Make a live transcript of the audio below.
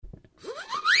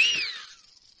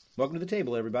Welcome to the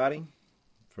table, everybody,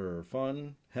 for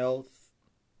fun, health,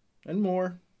 and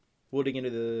more. We'll dig into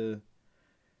the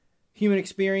human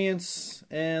experience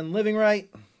and living right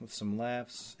with some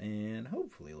laughs and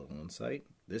hopefully a little insight.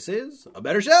 This is A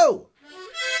Better Show!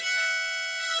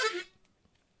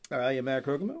 I am Matt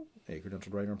Kokomo, a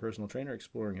credentialed writer and personal trainer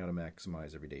exploring how to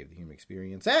maximize every day of the human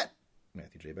experience at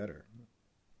Matthew J. Better.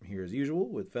 I'm here as usual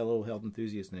with fellow health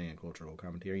enthusiast and cultural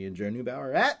commentarian Joe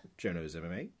Neubauer at Joe Knows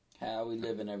MMA. How we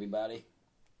living, everybody?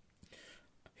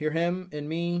 Hear him and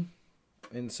me,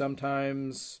 and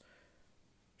sometimes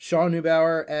Sean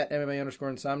Neubauer at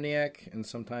MMA_Insomniac, and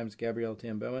sometimes Gabrielle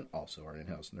Tambowen, also our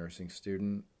in-house nursing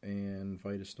student and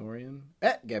fight historian,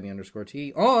 at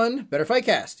Gabby_T on Better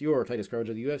Fightcast, your tightest coverage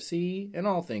of the UFC and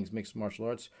all things mixed martial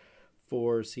arts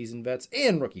for seasoned vets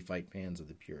and rookie fight fans of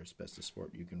the purest, bestest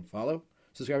sport you can follow.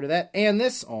 Subscribe to that and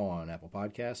this on Apple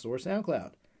Podcasts or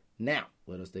SoundCloud. Now,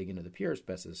 let us dig into the purest,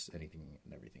 bestest, anything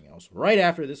and everything else right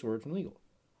after this word from legal.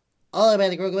 All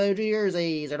Matthew Kokomo Jr. is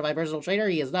a certified personal trainer.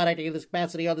 He is not acting in this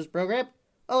capacity on this program.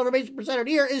 All information presented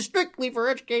here is strictly for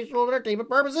educational and entertainment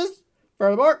purposes.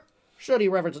 Furthermore, should he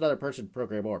reference another person,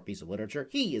 program, or piece of literature,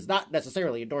 he is not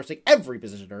necessarily endorsing every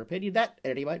position or opinion that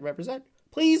entity might represent.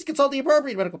 Please consult the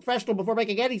appropriate medical professional before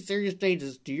making any serious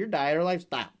changes to your diet or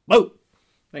lifestyle. Boom!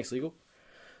 Thanks, Legal.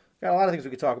 Got a lot of things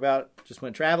we could talk about. Just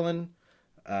went traveling.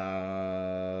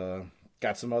 Got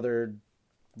some other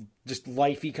just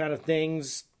lifey kind of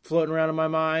things floating around in my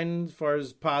mind as far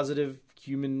as positive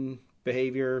human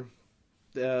behavior.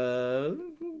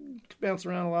 Bounce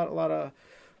around a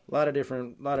lot of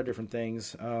different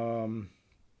things.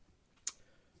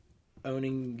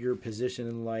 Owning your position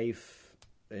in life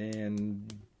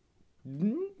and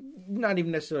not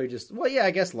even necessarily just, well, yeah,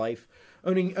 I guess life.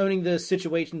 Owning the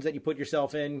situations that you put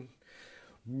yourself in.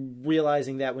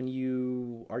 Realizing that when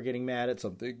you are getting mad at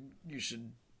something, you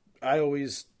should. I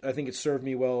think it served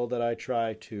me well that I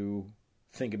try to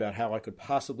think about how I could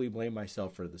possibly blame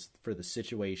myself for the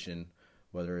situation,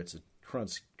 whether it's a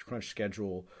crunch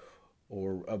schedule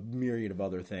or a myriad of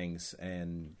other things,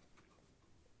 and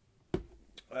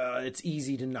it's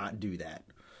easy to not do that.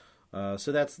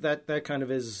 So that kind of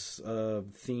is a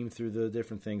theme through the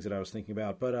different things that I was thinking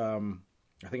about, but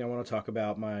I think I want to talk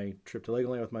about my trip to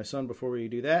Legoland with my son before we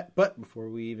do that. But before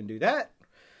we even do that,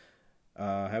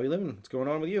 how are you living? What's going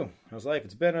on with you? How's life?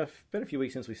 It's been a few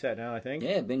weeks since we sat down, I think.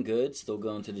 Yeah, been good. Still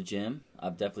going to the gym.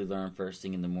 I've definitely learned first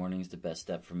thing in the morning is the best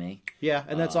step for me. Yeah,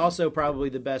 and that's also probably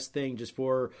the best thing just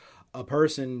for a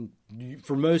person,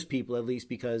 for most people at least,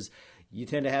 because you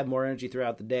tend to have more energy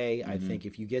throughout the day. Mm-hmm. I think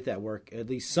if you get that at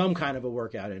least some kind of a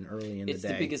workout in early in the day. It's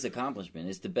the biggest accomplishment.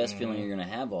 It's the best feeling you're going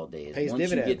to have all day. Pays Once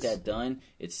dividends. you get that done,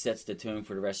 it sets the tone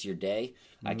for the rest of your day.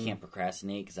 Mm-hmm. I can't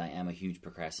procrastinate because I am a huge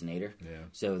procrastinator. Yeah.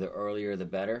 So the earlier the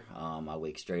better. I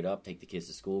wake straight up, take the kids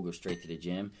to school, go straight to the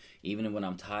gym. Even when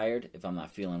I'm tired, if I'm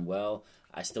not feeling well,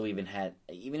 I still even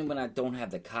when I don't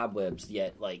have the cobwebs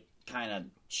yet, like, kind of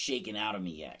shaken out of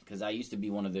me yet, because I used to be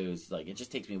one of those, like, it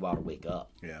just takes me a while to wake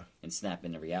up and snap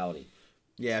into reality.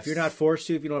 Yeah, if you're not forced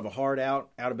to, if you don't have a hard out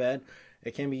of bed,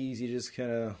 it can be easy to just kind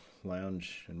of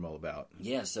lounge and mull about.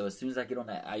 Yeah, so as soon as I get on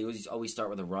that, I always start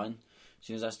with a run. As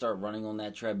soon as I start running on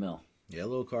that treadmill. Yeah, a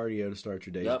little cardio to start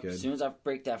your day is good. As soon as I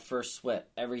break that first sweat,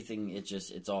 everything,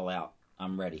 it's all out.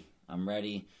 I'm ready. I've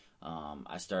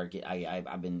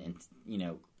been,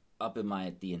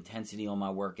 upping the intensity on my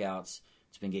workouts.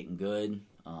 It's been getting good.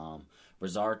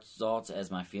 Results as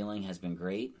my feeling has been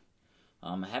great.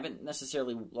 I haven't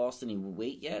necessarily lost any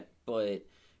weight yet, but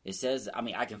it says,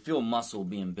 I can feel muscle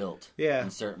being built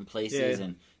in certain places,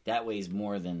 and that weighs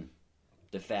more than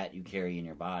the fat you carry in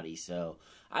your body. So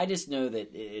I just know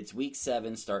that it's week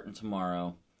 7 starting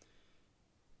tomorrow.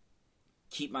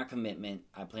 Keep my commitment.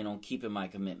 I plan on keeping my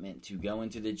commitment to go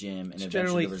into the gym, and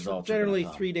eventually the results are generally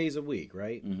come. 3 days a week,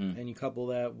 right? Mm-hmm. And you couple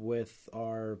that with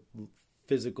our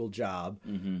physical job.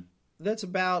 Mm-hmm. That's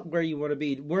about where you want to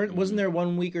be. Wasn't there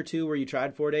 1 week or 2 where you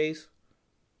tried 4 days?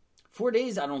 4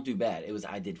 days, I don't do bad.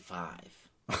 I did 5.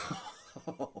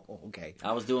 Okay.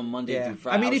 I was doing Monday through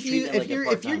Friday. I mean, if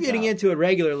you're getting into it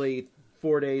regularly,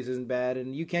 4 days isn't bad,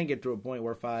 and you can get to a point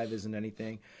where 5 isn't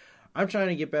anything. I'm trying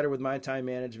to get better with my time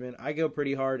management. I go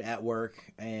pretty hard at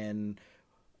work, and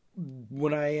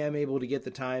when I am able to get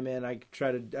the time in, I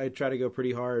try to go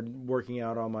pretty hard working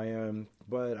out on my own.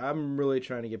 But I'm really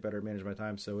trying to get better at managing my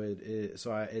time. So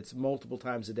it's multiple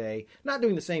times a day. Not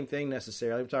doing the same thing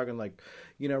necessarily. I'm talking like,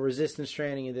 resistance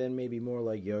training and then maybe more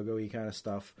like yoga-y kind of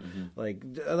stuff.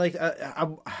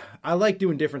 Mm-hmm. I like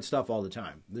doing different stuff all the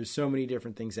time. There's so many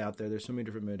different things out there. There's so many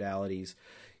different modalities.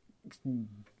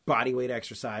 Body weight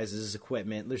exercises,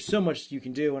 equipment. There's so much you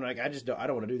can do, and I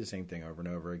don't want to do the same thing over and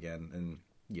over again. And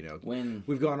When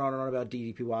we've gone on and on about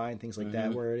DDPY and things like that,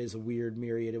 Mm-hmm. where it is a weird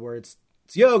myriad, where it's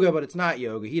yoga, but it's not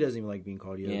yoga. He doesn't even like being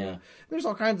called yoga. Yeah.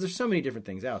 There's so many different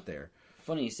things out there.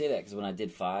 funny you say that because when I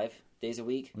did 5 days a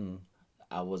week, Mm.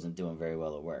 I wasn't doing very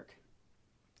well at work.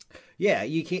 Yeah,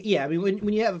 you can't. Yeah, I mean,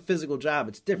 when you have a physical job,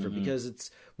 it's different Mm-hmm. because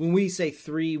it's when we say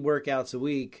 3 workouts a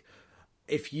week.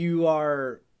 If you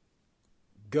are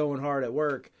going hard at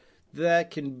work,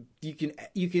 that can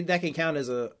count as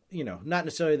a, not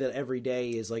necessarily that every day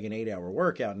is like an 8-hour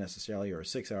workout necessarily, or a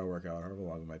 6-hour workout, however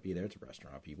long it might be there. It's a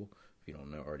restaurant, people, if you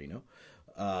don't already know.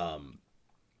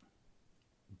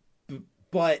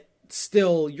 But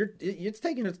still, it's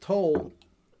taking its toll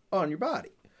on your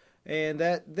body. And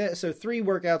so 3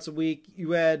 workouts a week,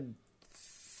 you add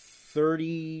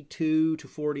 32 to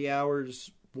 40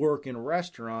 hours work in a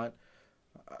restaurant.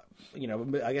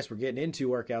 I guess we're getting into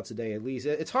workouts a day at least.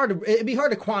 It'd be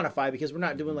hard to quantify because we're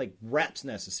not doing like reps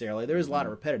necessarily. There is a lot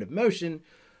of repetitive motion,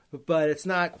 but it's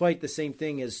not quite the same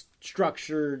thing as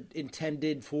structured,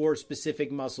 intended for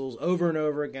specific muscles over and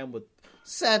over again with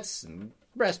sets and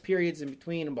rest periods in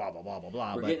between and blah, blah, blah, blah,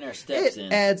 blah. We're But getting our steps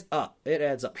in. It adds up.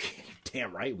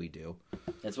 Damn right we do.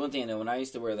 That's one thing. When I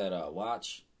used to wear that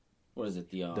watch, what is it?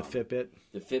 The Fitbit.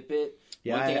 The Fitbit.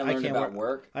 Yeah, one thing I learned can't about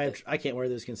work. I can't wear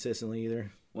those consistently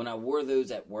either. When I wore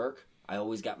those at work, I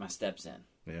always got my steps in.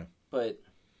 Yeah. But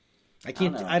I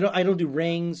can't. I don't do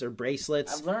rings or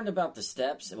bracelets. I've learned about the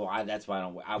steps. Well, that's why I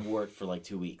don't. I wore it for like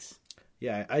 2 weeks.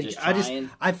 Yeah,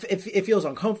 it feels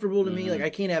uncomfortable to me. Like I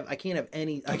can't have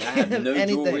any. I have no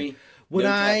anything. jewelry. When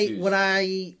tattoos. when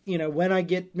I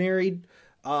get married,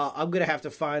 I'm gonna have to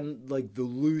find like the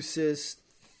loosest,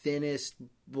 thinnest.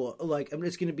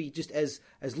 It's gonna be just as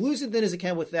loose and thin as it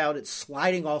can without it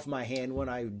sliding off my hand when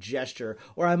I gesture.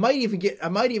 Or I might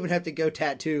even have to go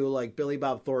tattoo like Billy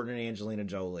Bob Thornton and Angelina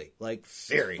Jolie. Like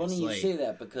seriously. Funny you say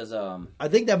that because I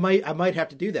think I might have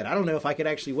to do that. I don't know if I could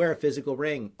actually wear a physical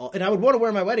ring, and I would want to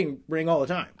wear my wedding ring all the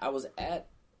time. I was at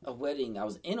a wedding. I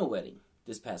was in a wedding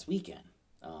this past weekend.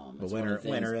 But winter if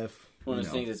one of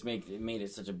the things that's made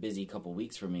it such a busy couple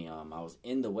weeks for me. I was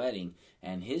in the wedding,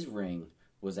 and his ring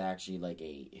was actually like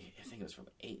I think it was from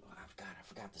 8. Oh, I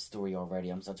forgot the story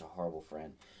already. I'm such a horrible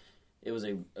friend. It was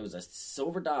a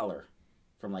silver dollar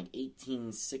from like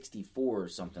 1864 or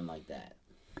something like that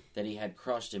he had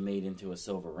crushed and made into a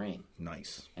silver ring.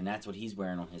 Nice. And that's what he's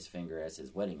wearing on his finger as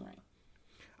his wedding ring.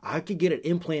 I could get it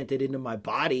implanted into my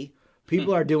body.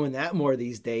 People are doing that more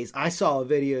these days. I saw a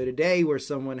video today where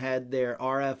someone had their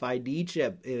RFID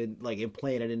chip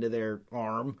implanted into their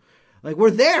arm. Like,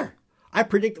 we're there. I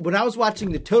predict when I was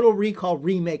watching the Total Recall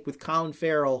remake with Colin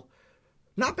Farrell,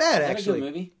 not bad actually. Is that a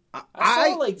good movie?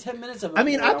 I saw like 10 minutes of it. I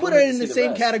mean, I put it in the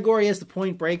same category as the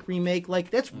Point Break remake. Like,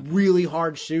 that's really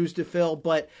hard shoes to fill,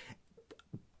 but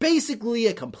basically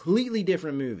a completely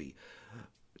different movie.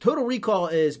 Total Recall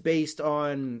is based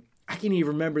on, I can't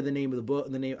even remember the name of the book.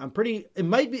 It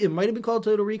might have been called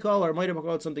Total Recall, or it might have been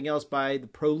called something else by the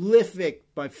prolific,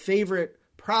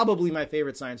 probably my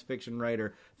favorite science fiction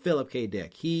writer, Philip K.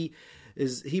 Dick. He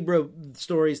wrote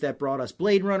stories that brought us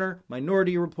Blade Runner,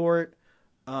 Minority Report,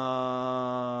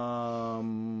 oh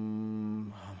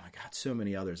my god, so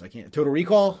many others. I can't. Total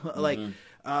Recall,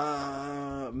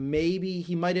 maybe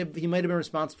he might have been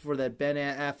responsible for that Ben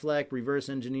Affleck Reverse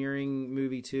Engineering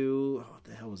movie too. Oh, what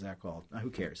the hell was that called?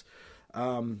 Who cares?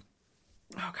 Oh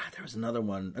god, there was another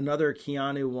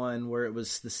Keanu one where it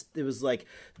was like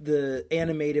the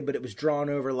animated, but it was drawn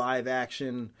over live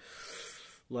action,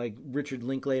 like Richard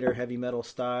Linklater heavy metal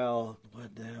style.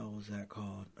 What the hell was that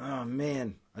called? Oh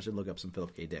man, I should look up some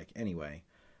Philip K. Dick. Anyway,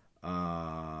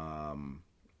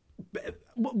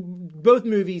 both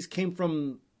movies came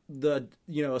from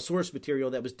a source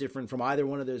material that was different from either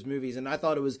one of those movies, and I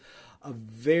thought it was a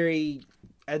very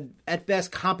at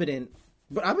best competent.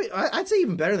 But I'd say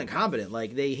even better than competent.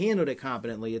 Like, they handled it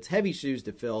competently. It's heavy shoes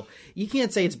to fill. You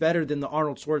can't say it's better than the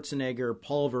Arnold Schwarzenegger,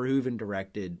 Paul Verhoeven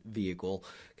directed vehicle,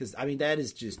 because that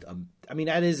is just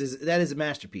that is a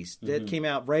masterpiece. Mm-hmm. That came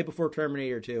out right before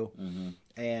Terminator 2,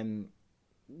 and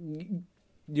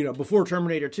before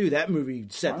Terminator 2, that movie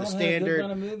set the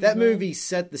standard. Movie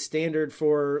set the standard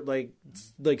for like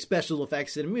special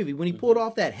effects in a movie. When he pulled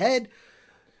off that head,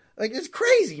 like, it's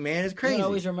crazy, man. It's crazy. You know, I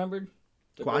always remembered.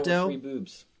 The girl with 3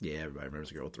 boobs. Yeah, everybody remembers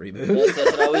the girl with 3 boobs.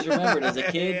 That's what I always remembered as a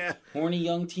kid. Yeah. Horny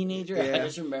young teenager. Yeah. I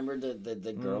just remembered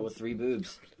the girl with 3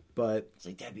 boobs. But it's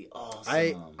like, that'd be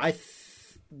awesome.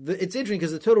 It's interesting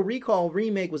because the Total Recall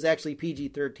remake was actually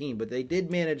PG-13, but they did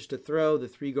manage to throw the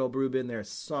 3-girl boob in there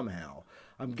somehow.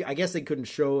 I guess they couldn't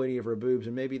show any of her boobs,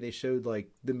 or maybe they showed like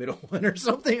the middle one or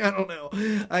something. I don't know.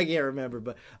 I can't remember,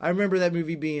 but I remember that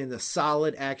movie being a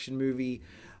solid action movie.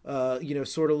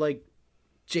 Sort of like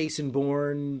Jason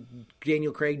Bourne,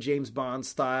 Daniel Craig, James Bond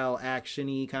style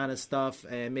action-y kind of stuff,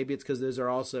 and maybe it's because those are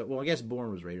also, well, I guess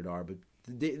Bourne was rated R, but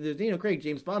the Daniel Craig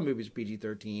James Bond movies are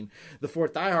PG-13. The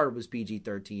fourth Die Hard was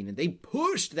PG-13, and they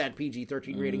pushed that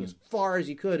PG-13 rating as far as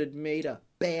you could and made a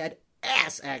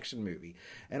bad-ass action movie.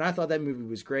 And I thought that movie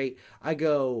was great. I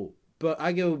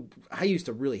used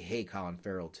to really hate Colin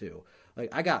Farrell, too.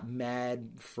 Like, I got mad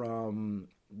from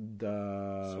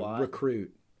the SWAT?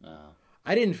 Recruit. Oh.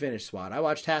 I didn't finish SWAT. I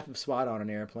watched half of SWAT on an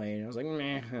airplane. I was like,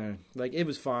 meh. Like, it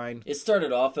was fine. It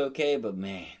started off okay, but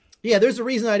man. Yeah, there's a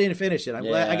reason I didn't finish it.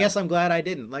 I guess I'm glad I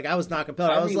didn't. Like, I was not compelled.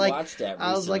 I was like,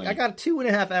 I got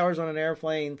 2.5 hours on an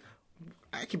airplane.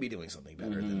 I could be doing something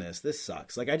better than this. This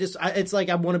sucks. Like, it's like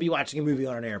I want to be watching a movie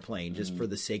on an airplane just for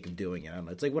the sake of doing it.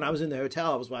 It's like when I was in the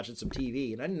hotel, I was watching some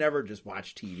TV, and I never just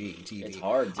watch TV. It's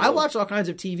hard, too. I watch all kinds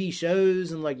of TV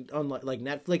shows and, like, on, like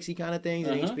Netflixy kind of things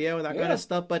and HBO and that kind of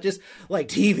stuff, but just, like,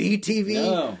 TV.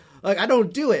 No. Like, I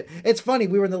don't do it. It's funny.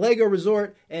 We were in the Lego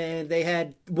Resort, and they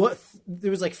had,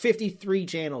 there was like 53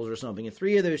 channels or something, and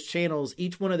three of those channels,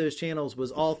 each one of those channels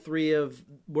was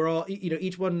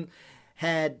each one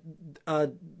had,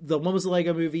 the one was the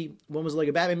Lego movie, one was the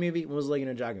Lego Batman movie, one was the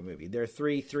Lego Ninjago movie. There are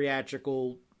three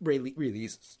theatrical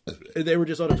releases. They were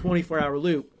just on a 24-hour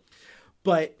loop.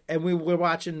 And we were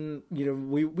watching,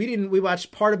 we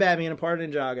watched part of Batman and part of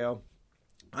Ninjago.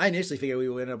 I initially figured we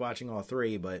would end up watching all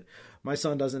three, but my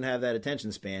son doesn't have that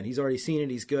attention span. He's already seen it.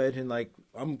 He's good. And, like,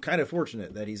 I'm kind of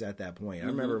fortunate that he's at that point. I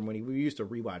remember when we used to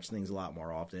rewatch things a lot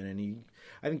more often. And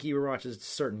I think he watches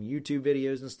certain YouTube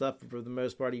videos and stuff for the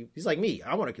most part. He's like me.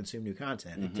 I want to consume new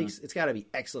content. It's got to be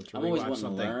excellent to rewatch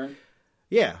something. To learn.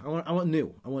 Yeah, I want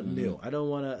new. I want new. I don't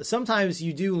want to. Sometimes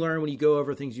you do learn when you go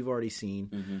over things you've already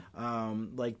seen. I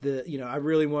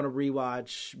really want to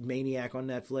rewatch Maniac on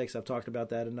Netflix. I've talked about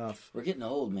that enough. We're getting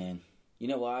old, man. You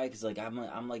know why? Because like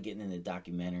I'm like getting into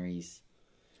documentaries.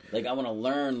 Like I want to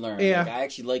learn. Yeah. Like, I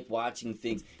actually like watching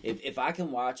things. If I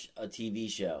can watch a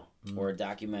TV show or a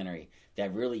documentary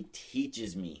that really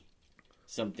teaches me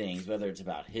some things, whether it's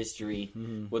about history,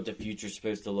 what the future's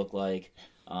supposed to look like.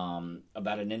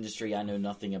 About an industry I know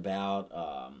nothing about.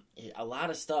 A lot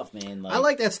of stuff, man. I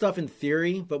like that stuff in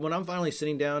theory, but when I'm finally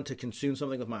sitting down to consume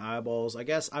something with my eyeballs, I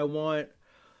guess I want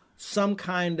some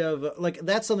kind of like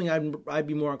that's something I'd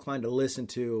be more inclined to listen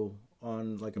to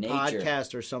on like a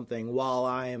podcast or something while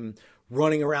I'm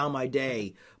running around my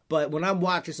day. But when I'm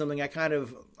watching something, I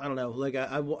don't know, like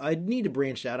I need to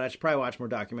branch out. I should probably watch more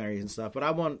documentaries and stuff, but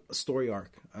I want a story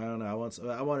arc. I don't know.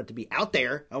 I want it to be out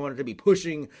there. I want it to be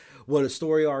pushing what a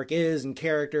story arc is and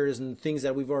characters and things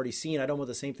that we've already seen. I don't want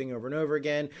the same thing over and over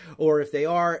again. Or if they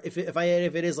are, if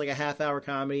it is like a half-hour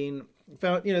comedy, and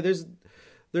there's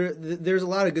a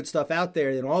lot of good stuff out there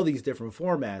in all these different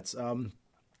formats.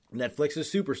 Netflix's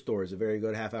Superstore is a very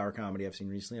good half-hour comedy I've seen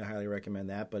recently. I highly recommend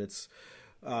that, but it's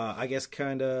I guess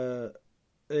kind of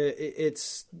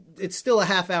it's still a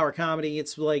half-hour comedy.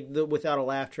 It's like without a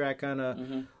laugh track, kind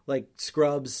of like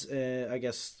Scrubs. I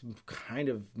guess kind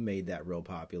of made that real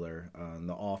popular.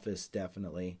 The Office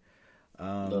definitely.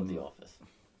 Love The Office.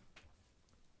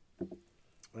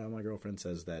 My girlfriend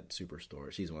says that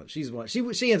Superstore. She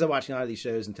ends up watching a lot of these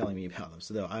shows and telling me about them.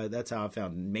 So that's how I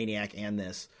found Maniac and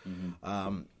this.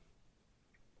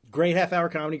 Great half-hour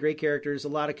comedy, great characters. A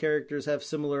lot of characters have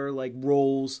similar like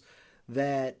roles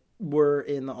that were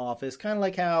in The Office. Kind of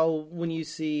like how when you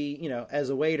see, as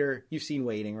a waiter, you've seen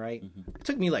Waiting, right? It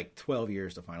took me like 12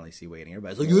 years to finally see Waiting.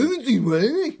 Everybody's like, you haven't seen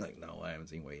Waiting? Like, no, I haven't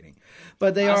seen Waiting.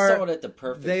 But I saw it at the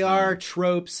perfect time. Are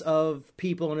tropes of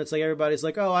people, and it's like everybody's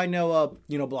like, oh, I know,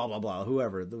 blah, blah, blah,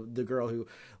 whoever. The girl who,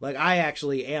 like, I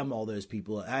actually am all those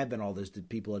people. I've been all those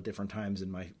people at different times in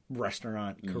my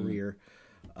restaurant career.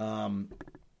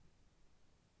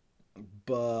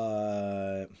 But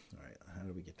all right, how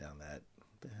did we get down that?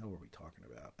 What the hell were we talking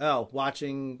about? Oh,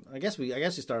 watching. I guess we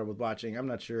started with watching. I'm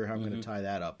not sure how I'm going to tie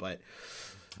that up, but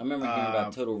I remember hearing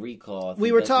about Total Recall.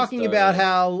 We were talking about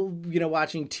how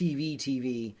watching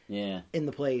TV in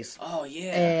the place. Oh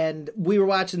yeah, and we were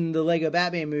watching the Lego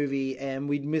Batman movie, and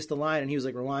we missed a line, and he was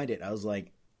like, "Rewind it." I was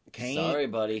like, "Can't." Sorry,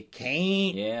 buddy.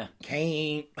 Can't. Yeah.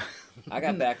 Can't. I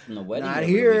got back from the wedding. Not over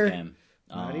here. the weekend.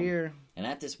 Not here. And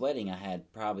at this wedding, I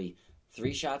had probably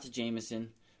 3 shots of Jameson,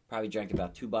 probably drank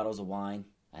about 2 bottles of wine.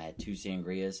 I had 2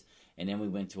 sangrias, and then we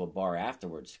went to a bar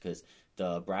afterwards because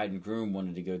the bride and groom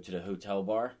wanted to go to the hotel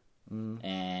bar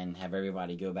and have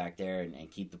everybody go back there and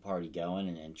keep the party going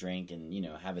and drink and,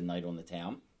 have a night on the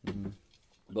town.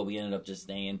 But we ended up just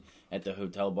staying at the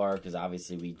hotel bar because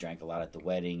obviously we drank a lot at the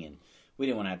wedding and we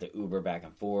didn't want to have to Uber back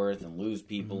and forth and lose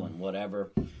people and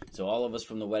whatever. So all of us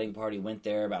from the wedding party went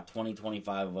there, about 20,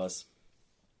 25 of us.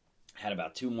 Had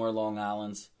about 2 more Long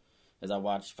Islands as I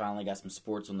watched. Finally got some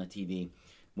sports on the TV.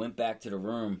 Went back to the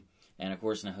room, and of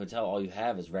course in a hotel, all you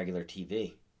have is regular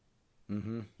TV.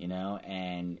 Mm-hmm. You know,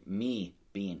 and me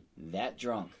being that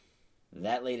drunk,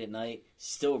 that late at night,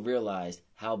 still realized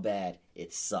how bad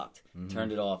it sucked. Mm-hmm.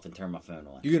 Turned it off and turned my phone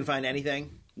on. You couldn't find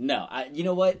anything? No, you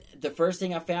know what? The first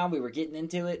thing I found, we were getting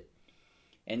into it,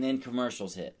 and then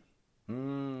commercials hit.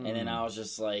 And then I was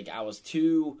just like, I was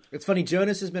too... It's funny,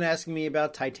 Jonas has been asking me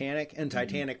about Titanic, and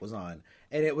Titanic was on.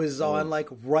 And it was on, like,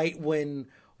 right when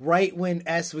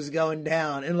S was going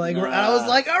down. And, like, I was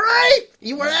like, all right,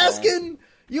 you were asking.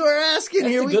 That's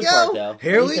Here we go. Part, though.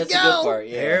 Here we that's go. The good part,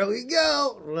 yeah. Here we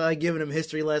go. Like, giving him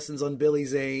history lessons on Billy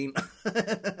Zane.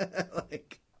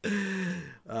 Like...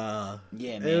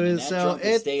 yeah, man. It was so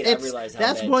I realized how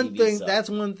that's bad one TV thing. sucked. That's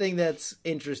one thing that's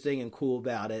interesting and cool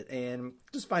about it, and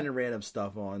just finding random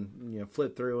stuff on.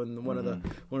 Flip through, and one of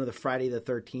the Friday the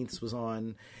 13th was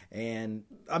on, and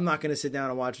I'm not going to sit down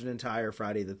and watch an entire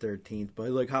Friday the 13th,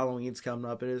 but like Halloween's coming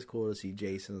up, it is cool to see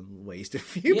Jason waste a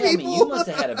few people. I mean, you must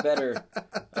have had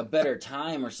a better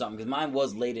time or something, because mine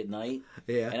was late at night.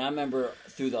 Yeah, and I remember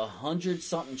through the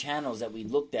 100-something channels that we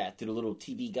looked at through the little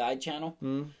TV guide channel.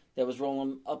 That was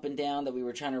rolling up and down that we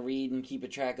were trying to read and keep a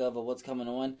track of what's coming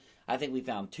on. I think we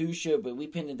found 2 shows, but we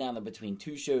pinned it down to between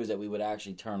 2 shows that we would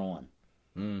actually turn on.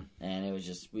 And it was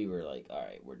just, we were like, all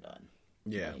right, we're done.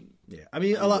 Yeah, like, yeah. I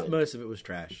mean, most of it was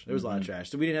trash. There was a lot of trash.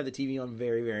 So we didn't have the TV on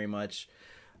very, very much.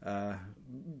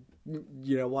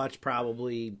 Watch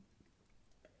probably,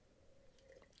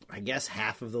 I guess,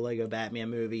 half of the Lego Batman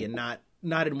movie, and not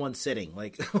in one sitting.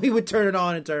 Like, we would turn it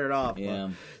on and turn it off. Yeah.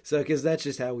 So, because that's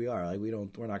just how we are. Like,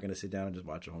 we're not going to sit down and just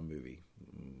watch a whole movie.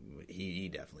 He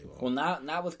definitely won't. Well,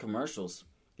 not with commercials.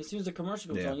 As soon as the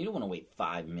commercial comes on, you don't want to wait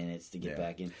 5 minutes to get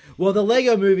back in. Well, the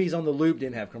Lego movies on the Loop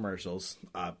didn't have commercials.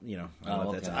 I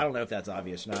don't know if that's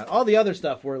obvious or not. All the other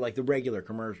stuff were like the regular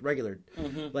commercial,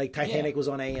 like Titanic was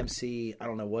on AMC. I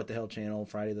don't know what the hell channel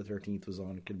Friday the 13th was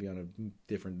on. It could be on a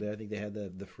different. I think they had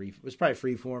the free. It was probably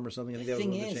Freeform or something. I think the that was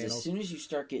thing one of the is, channels. as soon as you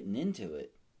start getting into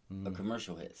it, a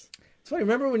commercial hits. It's funny.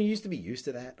 Remember when you used to be used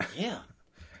to that? Yeah.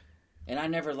 And I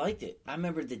never liked it. I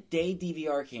remember the day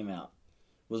DVR came out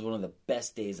was one of the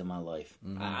best days of my life.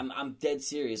 I'm dead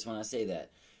serious when I say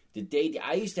that. The day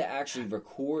I used to actually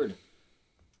record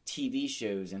TV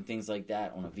shows and things like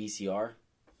that on a VCR.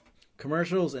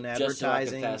 Commercials and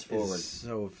advertising fast forward. is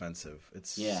so offensive.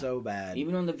 It's so bad.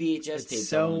 Even on the VHS it's tapes,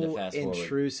 so I wanted to fast forward.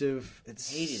 Intrusive.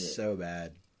 It's hated it. So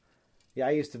bad. Yeah,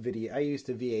 I used to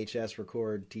VHS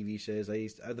record TV shows.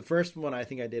 The first one I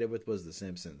think I did it with was The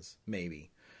Simpsons. Maybe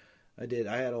I did.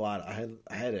 I had a lot. I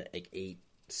had like 8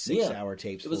 6-hour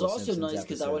tapes. It was also nice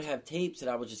because I would have tapes that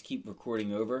I would just keep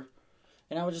recording over,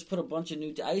 and I would just put a bunch of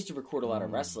new. I used to record a lot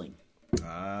of wrestling.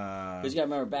 Because you got to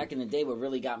remember, back in the day, what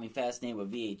really got me fascinated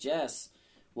with VHS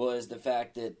was the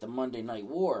fact that the Monday Night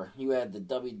War, you had the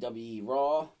WWE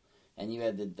Raw, and you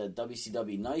had the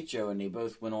WCW Nitro, and they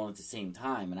both went on at the same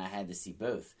time, and I had to see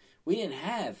both. We didn't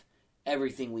have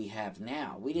everything we have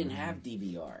now. We didn't have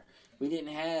DVR. We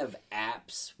didn't have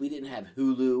apps. We didn't have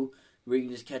Hulu, where you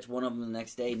can just catch one of them the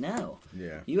next day. No.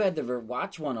 Yeah. You had to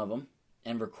watch one of them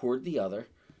and record the other,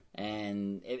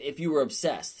 and if you were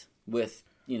obsessed with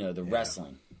the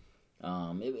wrestling,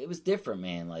 it was different,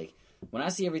 man. Like, when I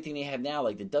see everything they have now,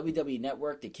 like the WWE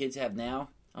Network the kids have now,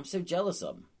 I'm so jealous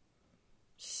of them.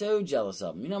 So jealous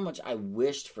of them. You know how much I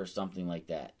wished for something like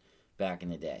that back in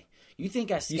the day. You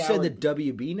think I scoured... You said the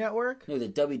WB Network? No, the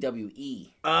WWE.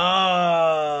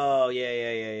 Oh,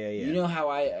 yeah. You know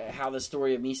how the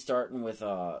story of me starting with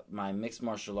my mixed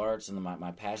martial arts and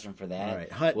my passion for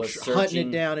that was hunting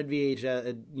it down at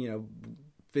VHS,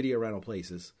 video rental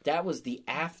places. That was the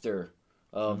after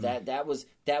of that. That was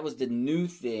the new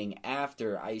thing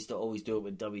after. I used to always do it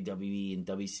with WWE and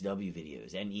WCW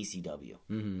videos and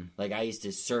ECW. Like, I used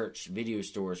to search video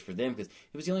stores for them because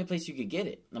it was the only place you could get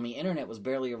it. I mean, internet was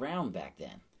barely around back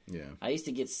then. Yeah, I used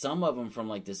to get some of them from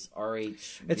like this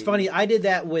RH. It's funny. I did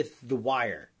that with The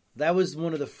Wire. That was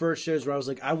one of the first shows where I was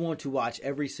like, I want to watch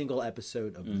every single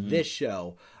episode of this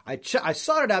show. I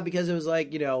sought it out because it was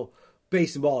like,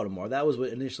 based in Baltimore. That was what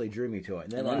initially drew me to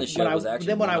it. And then, the show was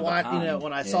actually when I watched,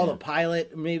 when I saw the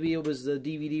pilot, maybe it was the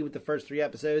DVD with the first 3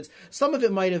 episodes. Some of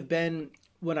it might have been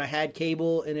when I had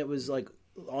cable and it was like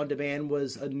on demand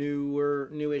was a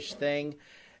newish thing,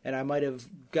 and I might have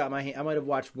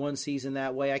watched one season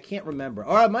that way. I can't remember,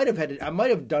 or I might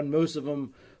have done most of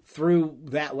them through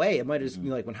that way. It might have been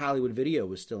like when Hollywood Video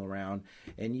was still around,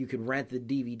 and you could rent the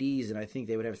DVDs, and I think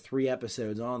they would have 3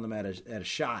 episodes on them at a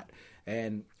shot.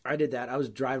 And I did that. I was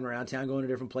driving around town, going to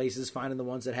different places, finding the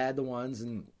ones that had the ones,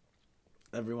 and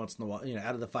every once in a while.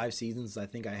 Out of the 5 seasons, I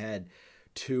think I had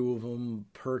 2 of them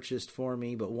purchased for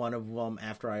me, but one of them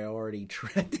after I already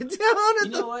tracked it down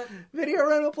at the video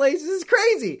rental places. It's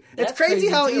crazy. It's crazy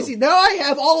how easy. Now I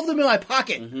have all of them in my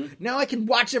pocket. Mm-hmm. Now I can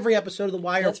watch every episode of The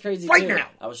Wire. That's crazy right too. now.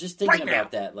 I was just thinking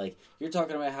about that. Like, you're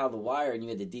talking about how The Wire and you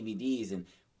had the DVDs, and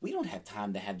we don't have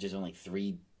time to have just only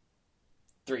 3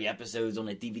 episodes on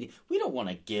a DVD. We don't want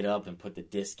to get up and put the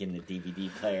disc in the DVD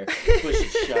player, push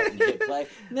it shut, and hit play.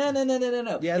 No.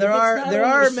 Yeah, there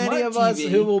are many of us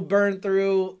who will burn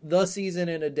through the season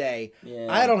in a day. Yeah.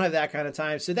 I don't have that kind of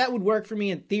time, so that would work for me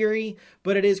in theory.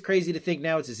 But it is crazy to think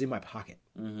now it's just in my pocket.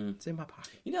 Mm-hmm. It's in my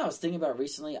pocket. I was thinking about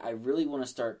recently. I really want to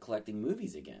start collecting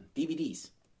movies again, DVDs.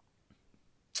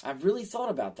 I've really thought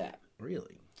about that.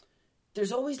 Really.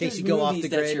 There's always in case those you go movies off the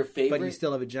that's grid, your favorite. but you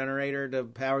still have a generator to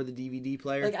power the DVD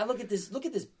player. Like, I look at this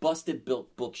busted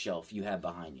built bookshelf you have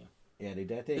behind you. Yeah, dude,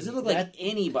 that thing. Does it look like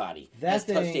anybody has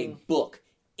touched a book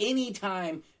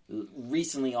anytime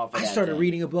recently off of that I started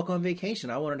reading a book on vacation.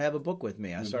 I wanted to have a book with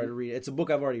me. I started reading. It's a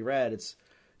book I've already read. It's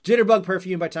Jitterbug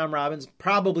Perfume by Tom Robbins.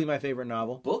 Probably my favorite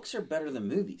novel. Books are better than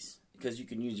movies because you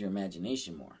can use your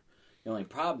imagination more. The only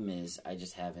problem is I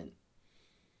just haven't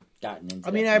gotten into.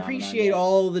 I appreciate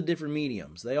all the different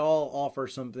mediums. They all offer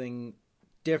something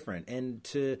different,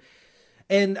 it's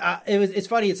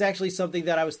funny. It's actually something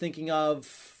that I was thinking of.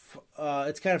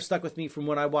 It's kind of stuck with me from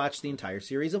when I watched the entire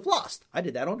series of Lost. I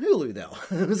did that on Hulu though.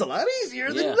 It was a lot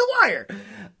easier than The Wire.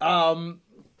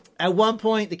 At one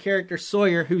point, the character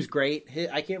Sawyer, who's great,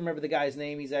 I can't remember the guy's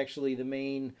name. He's actually the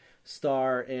main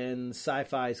star in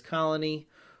Sci-Fi's Colony,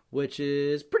 which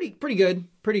is pretty good.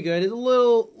 It's a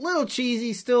little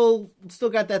cheesy. Still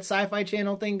got that Sci-Fi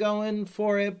Channel thing going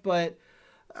for it, but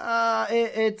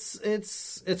it's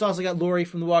also got Lori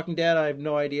from The Walking Dead. I have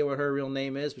no idea what her real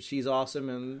name is, but she's awesome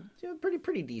and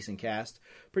pretty decent cast.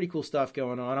 Pretty cool stuff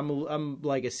going on. I'm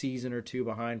like a season or 2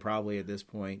 behind probably at this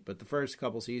point, but the first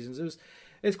couple seasons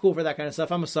it's cool for that kind of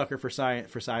stuff. I'm a sucker for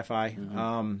sci-fi.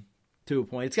 Mm-hmm. To a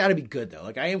point. It's got to be good, though.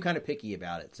 Like, I am kind of picky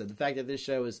about it. So the fact that this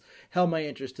show has held my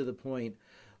interest to the point,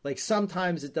 like,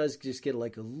 sometimes it does just get,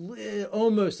 like,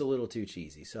 almost a little too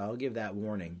cheesy. So I'll give that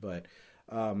warning. But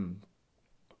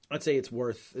I'd say it's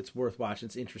worth watching.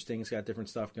 It's interesting. It's got different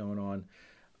stuff going on.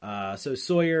 So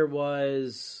Sawyer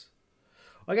was...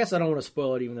 I guess I don't want to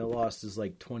spoil it, even though Lost is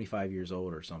like 25 years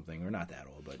old or something, or not that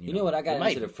old. But you know what? I got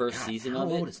into the first season of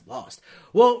it. How old is Lost?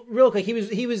 Well, real quick,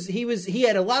 he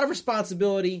had a lot of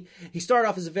responsibility. He started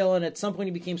off as a villain. At some point,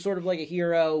 he became sort of like a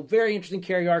hero. Very interesting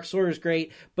character arc. Sawyer's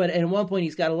great, but at one point,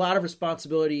 he's got a lot of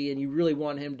responsibility, and you really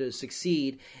want him to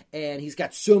succeed. And he's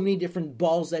got so many different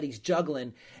balls that he's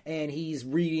juggling, and he's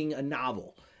reading a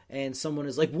novel. And someone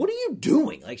is like, what are you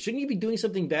doing? Like, shouldn't you be doing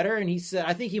something better? And he said,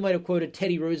 I think he might have quoted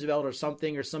Teddy Roosevelt or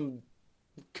something, or some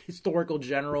historical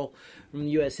general from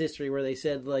U.S. history, where they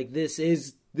said, like, this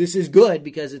is good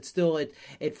because it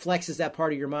flexes that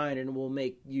part of your mind and it'll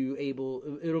make you be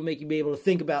able to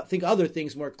think other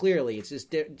things more clearly. It's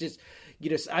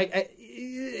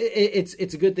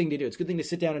it's a good thing to do. It's a good thing to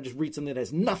sit down and just read something that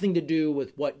has nothing to do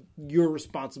with what your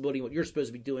responsibility, what you're supposed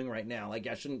to be doing right now. Like,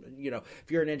 I shouldn't,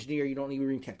 if you're an engineer, you don't need to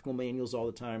read technical manuals all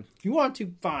the time. If you want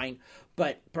to, fine.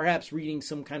 But perhaps reading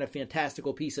some kind of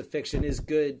fantastical piece of fiction is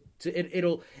good.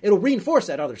 It'll reinforce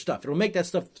that other stuff. It'll make that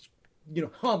stuff,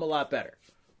 hum a lot better.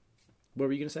 What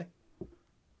were you going to say?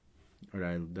 Or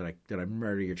did I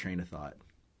murder your train of thought?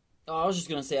 Oh, I was just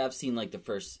going to say I've seen like the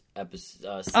first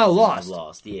episode. Lost.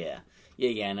 Lost, yeah.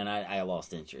 And then I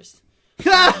lost interest.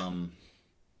 Not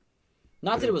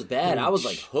that it was bad. I was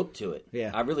like hooked to it. Yeah.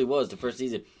 I really was the first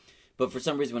season. But for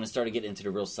some reason when I started getting into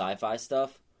the real sci-fi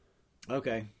stuff.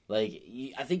 Okay. Like,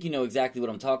 I think you know exactly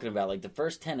what I'm talking about. Like the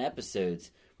first 10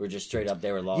 episodes were just straight up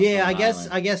they were lost. Yeah, I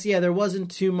guess there wasn't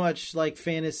too much like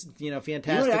fantastical. You know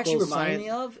what it actually reminded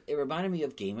me of? It reminded me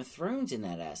of Game of Thrones in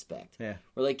that aspect. Yeah.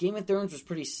 Where like Game of Thrones was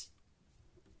pretty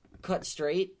cut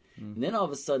straight, and then all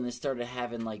of a sudden it started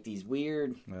having like these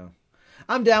weird. Well,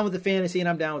 I'm down with the fantasy and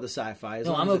I'm down with the sci-fi.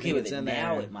 No, I'm okay with it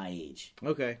now at my age.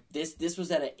 Okay. This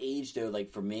was at an age though, like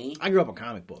for me. I grew up on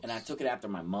comic books, and I took it after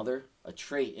my mother. A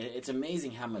trait. It's amazing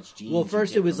how much genes. Well,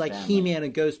 first it was like He-Man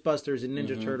and Ghostbusters and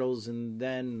Ninja Turtles, and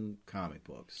then comic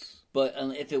books. But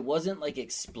if it wasn't like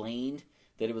explained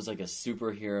that it was like a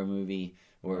superhero movie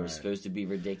or it was supposed to be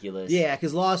ridiculous, yeah,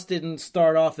 because Lost didn't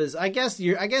start off as I guess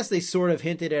they sort of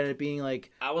hinted at it being like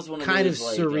I was one of kind those, of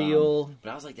like, surreal. But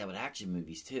I was like that with action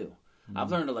movies too. I've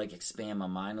learned to like expand my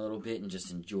mind a little bit and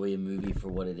just enjoy a movie for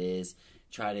what it is.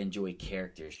 Try to enjoy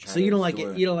characters. So you don't like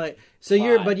it. You don't like. So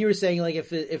you were saying like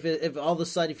if all of a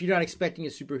sudden if you're not expecting a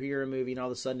superhero movie and all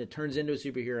of a sudden it turns into a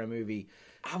superhero movie,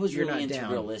 I was really into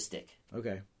realistic.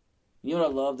 Okay. You know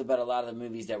what I loved about a lot of the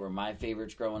movies that were my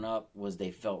favorites growing up was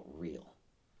they felt real.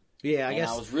 Yeah, I And guess.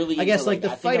 I was really I guess into, like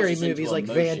the I think I was fightery just into movies, like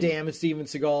Van emotion. Damme and Steven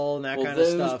Seagal and that Well, kind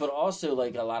those, of stuff. but also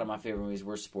like a lot of my favorite movies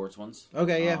were sports ones.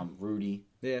 Okay, yeah. Rudy.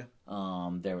 Yeah.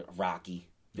 There Rocky,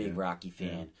 big Yeah. Rocky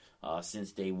fan.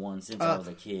 Since day one, since I was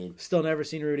a kid. Still never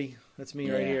seen Rudy. That's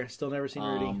me right Yeah. here. Still never seen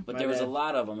Rudy. But My there was bad. a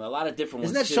lot of them, a lot of different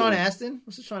Isn't ones. that too. Sean Astin?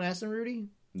 Was it Sean Astin, Rudy?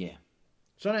 Yeah.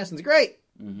 Sean Astin's great.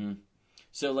 Mm-hmm.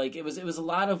 So like it was a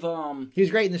lot of He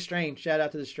was great in The Strain. Shout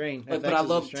out to The Strain. Like, FX's but I The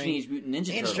love Strain. Teenage Mutant Ninja And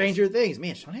Turtles. Stranger Things.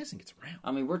 Man, Sean Astin gets around.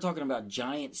 I mean, we're talking about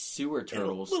giant sewer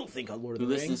turtles Little thing called Lord of who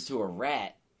the listens Rings. to a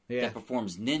rat Yeah. that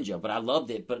performs ninja. But I loved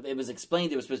it. But it was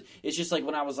explained. It was supposed. It's just like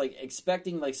when I was like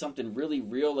expecting like something really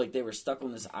real, like they were stuck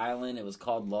on this island. It was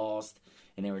called Lost,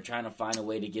 and they were trying to find a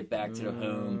way to get back to the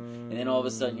home. And then all of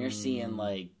a sudden, you're seeing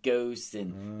like ghosts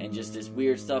and just this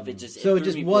weird stuff. It just So it threw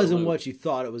just me for a wasn't loop. what you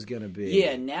thought it was going to be.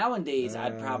 Yeah, nowadays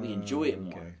I'd probably enjoy it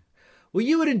more. Okay. Well,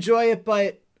 you would enjoy it,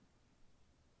 but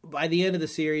by the end of the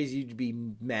series, you'd be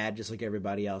mad just like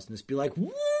everybody else and just be like,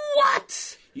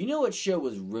 what? You know what show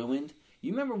was ruined?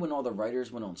 You remember when all the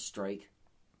writers went on strike?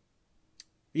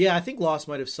 Yeah, I think Lost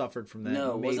might have suffered from that.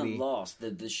 No, it maybe. wasn't Lost.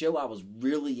 The show I was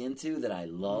really into that I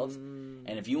love. And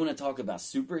if you want to talk about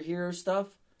superhero stuff,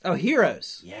 Oh,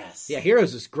 Heroes. yes. Yeah,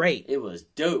 Heroes is great. It was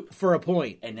dope. For a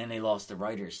point. And then they lost the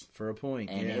writers. For a point,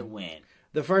 And yeah. it went.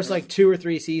 The first, like, 2 or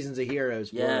 3 seasons of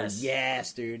Heroes were, Yes.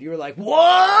 yes, dude. You were like,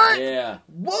 what? Yeah.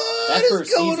 What That is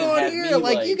first going season on had here? me,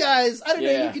 Like, like- you guys, I didn't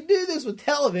know Yeah. you could do this with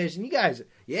television. You guys,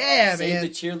 yeah, Save man. the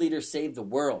cheerleader, save the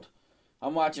world.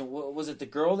 I'm watching. What was it? The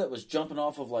girl that was jumping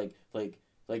off of like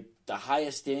the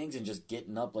highest things and just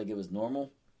getting up like it was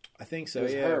normal. I think so, It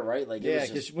was yeah. her, right? Like, it yeah, was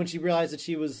because just when she realized that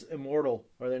she was immortal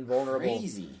or invulnerable.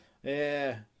 crazy.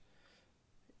 Yeah.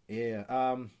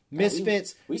 Yeah.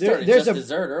 Misfits. We There- started there's just a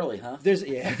dessert early, huh? there's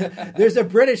there's a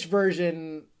British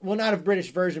version. Well, not a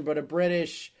British version, but a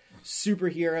British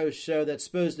superhero show that's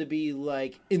supposed to be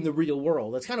like in the real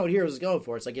world. That's kind of what Heroes is going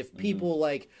for. It's like if people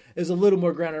like is a little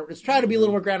more grounded. It's trying to be a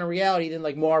little more grounded in reality than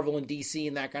like Marvel and DC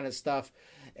and that kind of stuff.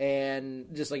 And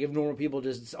just like if normal people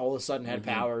just all of a sudden had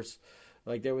powers.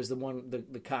 Like there was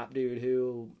the cop dude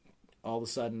who all of a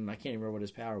sudden I can't even remember what his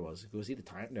power was. Was he the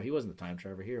time? No, he wasn't the time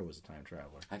traveler. Hero was the time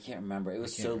traveler. I can't remember. It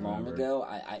was can't so long remember. ago.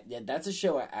 Yeah, that's a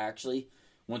show I actually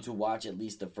want to watch at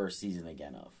least the first season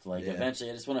again of. Like Yeah. eventually,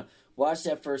 I just want to watch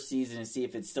that first season and see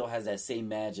if it still has that same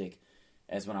magic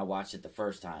as when I watched it the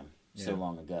first time so Yeah.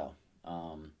 long ago.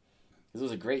 This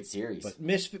was a great series. But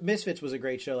Misfits was a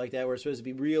great show like that, where it's supposed to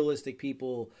be realistic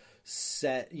people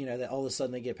set, that all of a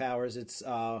sudden they get powers. It's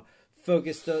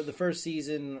focused the first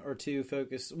season or two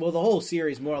focused. Well, the whole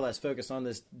series more or less focused on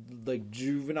this like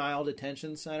juvenile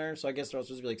detention center. So I guess they're all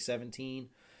supposed to be like 17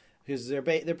 because they're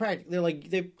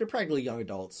practically young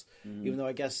adults, even though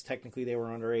I guess technically they were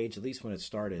underage at least when it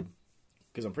started.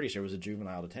 Because I'm pretty sure it was a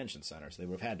juvenile detention center, so they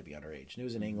would have had to be underage. And it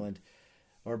was in England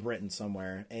or Britain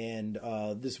somewhere, and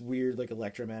this weird like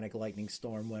electromagnetic lightning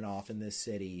storm went off in this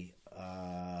city,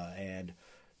 and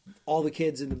all the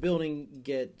kids in the building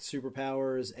get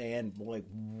superpowers, and like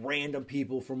random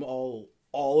people from all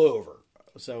over.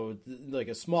 So like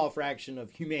a small fraction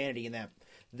of humanity in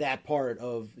that part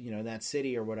of that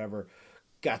city or whatever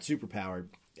got superpowered,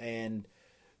 and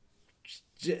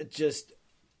just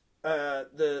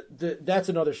that's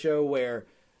another show where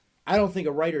I don't think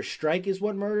a writer's strike is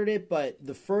what murdered it, but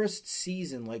the first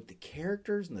season, like the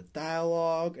characters and the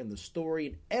dialogue and the story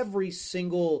and every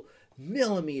single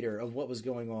millimeter of what was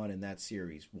going on in that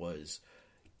series was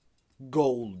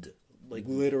gold. Like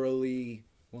literally,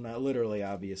 well, not literally,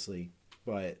 obviously,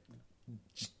 but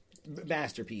just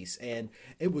masterpiece. And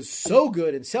it was so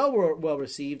good and so well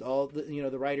received. All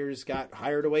the writers got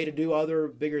hired away to do other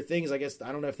bigger things. I guess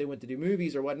I don't know if they went to do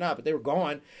movies or whatnot, but they were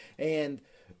gone. And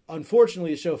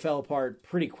unfortunately, the show fell apart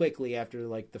pretty quickly after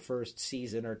like the first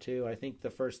season or two. I think the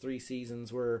first 3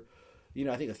 seasons were,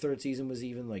 I think the third season was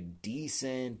even like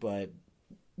decent, but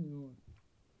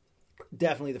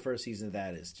definitely the first season of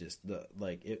that is just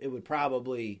it would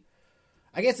probably.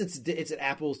 I guess it's an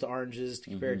apples to oranges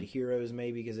compared to Heroes,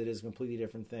 maybe, because it is a completely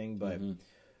different thing. But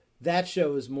that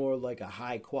show is more like a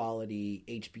high quality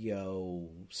HBO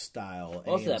style.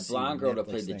 Also, that AMC blonde girl that Netflix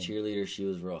played the thing. cheerleader, she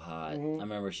was real hot. I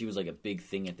remember she was like a big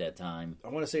thing at that time. I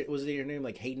want to say, was it her name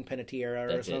like Hayden Panettiere or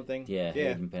That's something? it. Yeah,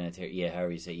 Hayden Panettiere. Yeah,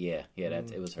 however you say. Yeah,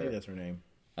 it was I her. think that's her name.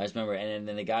 I just remember, and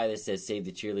then the guy that says "Save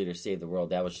the cheerleader, save the world."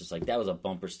 That was just like that was a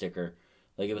bumper sticker.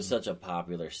 Like it was such a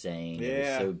popular saying. It was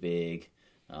Yeah. so big.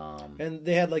 And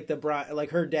they had like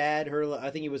her dad, I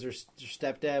think he was her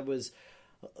stepdad was,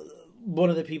 one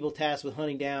of the people tasked with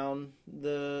hunting down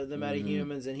the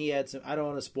metahumans, and he had some. I don't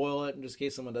want to spoil it in just in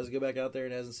case someone does go back out there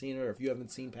and hasn't seen it, or if you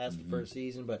haven't seen past the first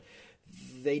season, but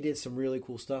they did some really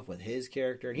cool stuff with his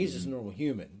character, and he's just a normal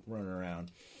human running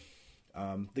around.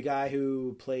 The guy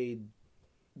who played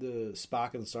the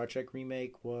Spock in the Star Trek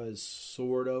remake was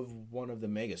sort of one of the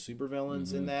mega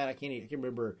supervillains in that. I can't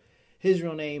remember his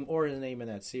real name or his name in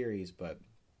that series, but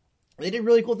they did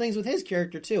really cool things with his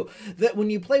character too. That when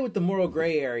you play with the moral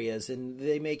gray areas and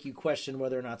they make you question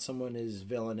whether or not someone is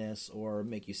villainous, or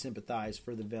make you sympathize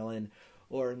for the villain,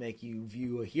 or make you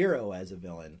view a hero as a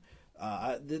villain.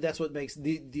 That's what makes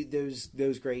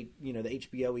those great. You know, the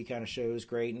HBO-y kind of shows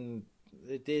great, and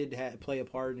it did play a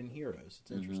part in Heroes.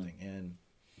 It's interesting. And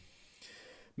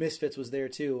Misfits was there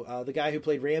too. The guy who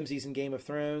played Ramses in Game of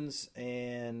Thrones,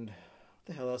 and what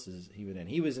the hell else is he been in?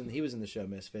 He was in the show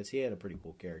Misfits. He had a pretty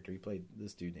cool character. He played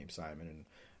this dude named Simon, and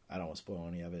I don't want to spoil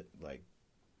any of it. Like,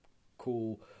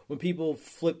 cool. When people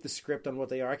flip the script on what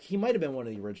they are, he might have been one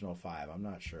of the original 5. I'm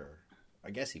not sure. I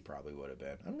guess he probably would have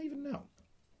been. I don't even know.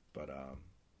 But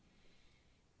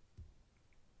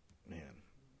man,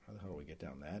 how the hell do we get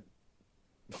down that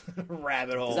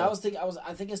rabbit hole? Because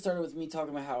I think it started with me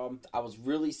talking about how I was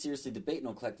really seriously debating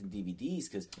on collecting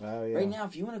DVDs. Because right now,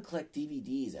 if you want to collect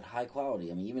DVDs at high quality,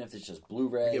 I mean, even if it's just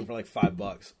Blu-ray, you get them for like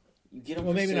 $5. You get them.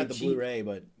 Well, for maybe so not the cheap. Blu-ray,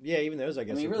 but yeah, even those, I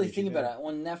guess. I mean, really think about it.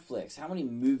 On Netflix, how many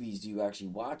movies do you actually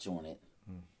watch on it?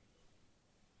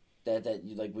 That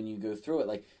you like when you go through it,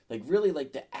 like really,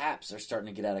 like the apps are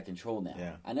starting to get out of control now.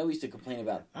 Yeah. I know we used to complain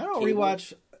about. I don't cable.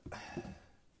 rewatch.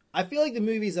 I feel like the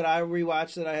movies that I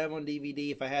rewatch that I have on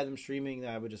DVD, if I had them streaming,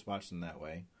 I would just watch them that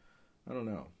way. I don't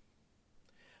know.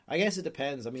 I guess it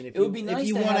depends. I mean, if it would be nice if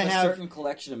you to want have to a certain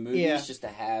collection of movies just to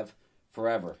have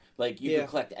forever. Like you could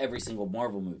collect every single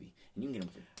Marvel movie, and you can get them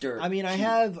for dirt. I mean, I cheap.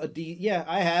 have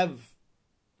I have.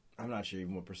 I'm not sure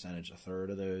even what percentage, a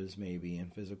third of those maybe in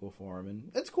physical form,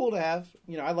 and it's cool to have.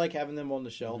 You know, I like having them on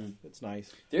the shelf. It's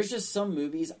nice. There's just some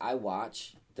movies I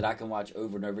watch that I can watch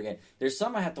over and over again. There's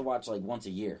some I have to watch like once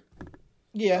a year.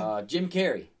 Yeah. Jim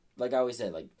Carrey, like I always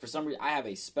said, like for some reason I have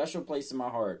a special place in my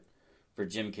heart for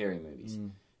Jim Carrey movies.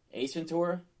 Ace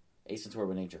Ventura,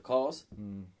 When Nature Calls,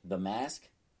 The Mask,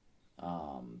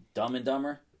 Dumb and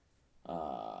Dumber.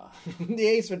 The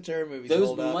Ace Ventura movies.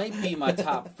 Those might be my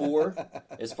top 4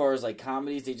 as far as like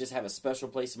comedies. They just have a special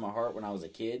place in my heart when I was a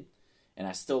kid, and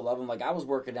I still love them. Like I was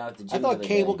working out at the gym. I thought the other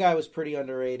Cable day. Guy was pretty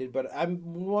underrated, but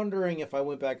I'm wondering if I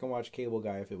went back and watched Cable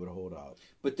Guy if it would hold up.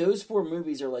 But those 4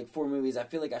 movies are like 4 movies I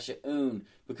feel like I should own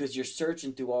because you're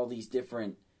searching through all these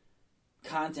different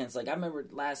contents. Like I remember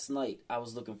last night I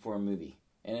was looking for a movie,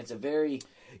 and it's a very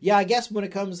I guess when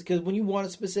it comes because when you want a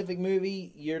specific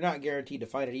movie, you're not guaranteed to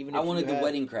find it. Even if I wanted you The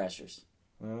Wedding Crashers.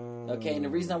 Oh. Okay, and the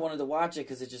reason I wanted to watch it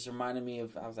because it just reminded me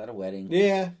of I was at a wedding.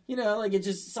 Yeah, you know, like it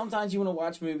just sometimes you want to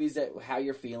watch movies that how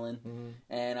you're feeling,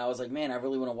 and I was like, man, I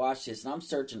really want to watch this, and I'm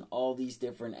searching all these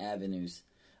different avenues.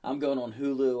 I'm going on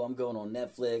Hulu, I'm going on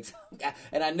Netflix,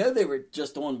 and I know they were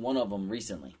just on one of them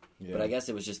recently, but I guess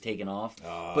it was just taken off.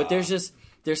 But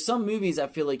there's some movies I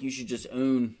feel like you should just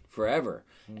own forever,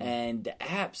 and the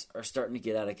apps are starting to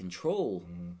get out of control,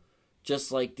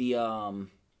 just like the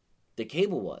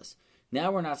cable was.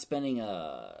 Now we're not spending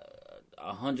 $100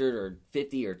 or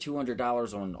 $50 or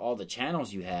 $200 on all the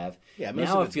channels you have. Yeah,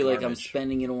 now I feel like I'm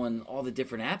spending it on all the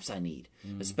different apps I need,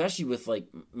 especially with like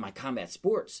my combat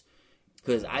sports,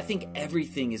 because I think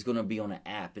everything is going to be on an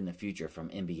app in the future, from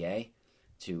NBA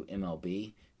to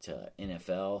MLB to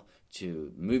NFL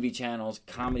to movie channels,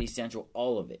 Comedy Central,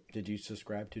 all of it. Did you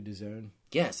subscribe to DAZN?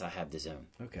 Yes, I have DAZN.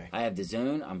 Okay. I have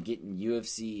DAZN. I'm getting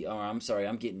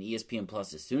I'm getting ESPN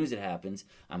Plus as soon as it happens.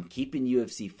 I'm keeping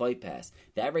UFC Fight Pass.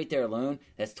 That right there alone,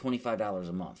 that's $25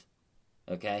 a month.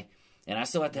 Okay? And I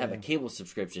still have to have a cable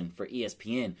subscription for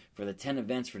ESPN for the 10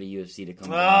 events for the UFC to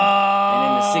come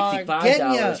out. And then the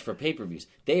 $65 for pay-per-views.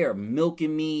 They are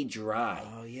milking me dry.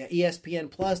 Oh, yeah.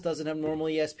 ESPN Plus doesn't have normal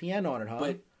ESPN on it, huh?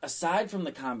 But aside from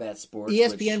the combat sports...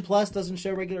 ESPN Plus doesn't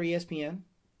show regular ESPN?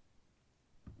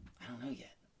 I don't know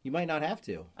yet. You might not have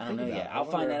to. I don't know yet. I'll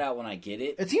find that out when I get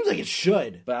it. It seems like it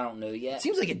should. But I don't know yet. It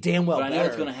seems like it damn well But I know better.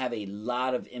 it's going to have a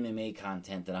lot of MMA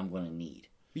content that I'm going to need.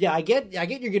 Yeah, I get you're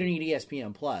going to need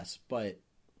ESPN Plus, but...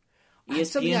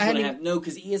 ESPN's going to have... No,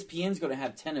 because ESPN's going to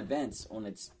have 10 events on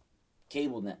its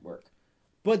cable network.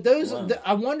 But those...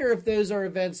 I wonder if those are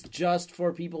events just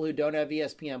for people who don't have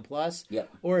ESPN Plus? Yep.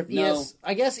 Or if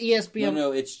I guess ESPN...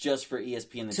 No, it's just for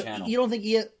ESPN, the channel. You don't think...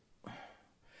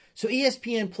 So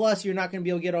ESPN Plus, you're not going to be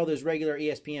able to get all those regular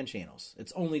ESPN channels.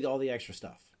 It's only all the extra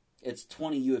stuff. It's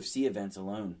 20 UFC events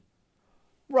alone.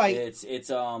 Right. It's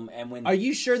and when Are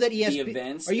you sure that ESPN?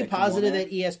 events Are you that come on positive there-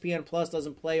 that ESPN Plus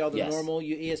doesn't play all the Yes. normal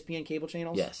ESPN cable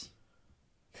channels? yes,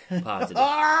 positive.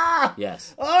 Ah!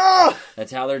 Yes, Oh!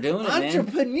 that's how they're doing it, man.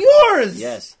 Entrepreneurs!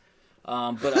 Yes. But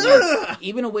I mean,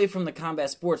 even away from the combat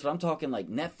sports, but I'm talking like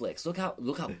Netflix. Look how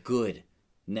good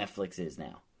Netflix is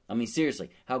now. I mean, seriously,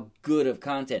 how good of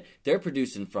content they're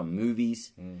producing, from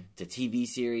movies to TV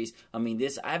series. I mean,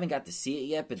 I haven't got to see it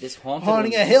yet, but this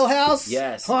Haunting a Hill House?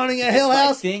 Yes. Haunting a It's Hill my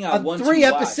House? thing I want to 3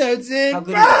 watch. episodes in. How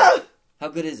good Ah! is it? How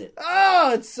good is it?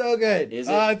 Oh, it's so good. Is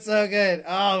it? Oh, it's so good.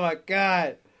 Oh, my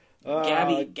God. Oh,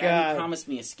 Gabby God. promised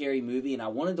me a scary movie, and I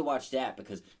wanted to watch that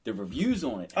because the reviews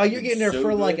on it. Oh, have you're been getting there so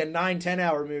for good. like a 9-10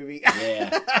 hour movie.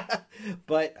 Yeah.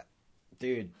 But,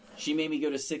 dude. She made me go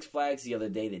to Six Flags the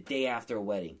day after a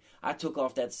wedding. I took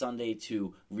off that Sunday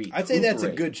to recuperate. I'd say that's a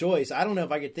good choice. I don't know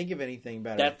if I could think of anything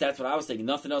better. That's what I was thinking.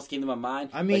 Nothing else came to my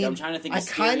mind. I mean, I'm trying to think. I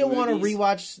kind of want to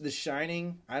rewatch The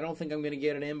Shining. I don't think I'm going to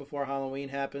get it in before Halloween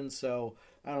happens, so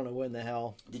I don't know when the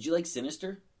hell. Did you like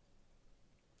Sinister?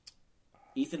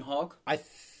 Ethan Hawke? I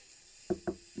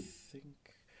think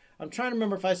I'm trying to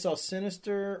remember if I saw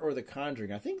Sinister or The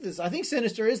Conjuring. I think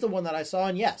Sinister is the one that I saw,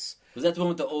 and yes. Was that the one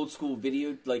with the old school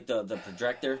video, like the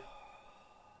projector?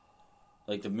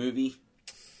 Like the movie?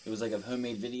 It was like of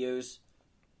homemade videos.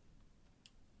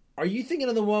 Are you thinking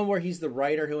of the one where he's the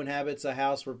writer who inhabits a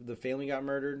house where the family got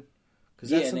murdered?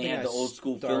 Yeah, and they had the old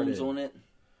school films on it.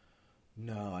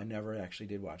 No, I never actually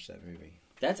did watch that movie.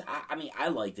 I mean, I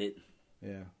liked it.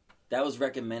 Yeah. That was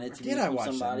recommended to me Did I from watch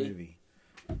somebody. that movie?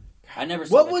 I never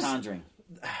saw What was- Conjuring.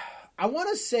 I want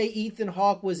to say Ethan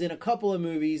Hawke was in a couple of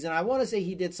movies, and I want to say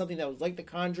he did something that was like The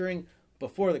Conjuring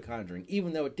before The Conjuring,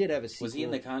 even though it did have a sequel. Was he in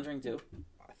The Conjuring too?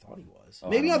 I thought he was. Oh,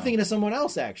 Maybe I I'm don't thinking of someone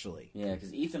else, actually. Yeah,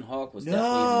 because Ethan Hawke was definitely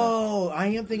No, I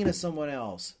am thinking of someone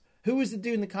else. Who was the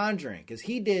dude in The Conjuring? Because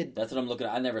he did... That's what I'm looking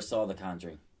at. I never saw The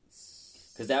Conjuring.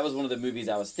 Because that was one of the movies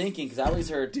I was thinking, because I always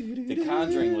heard The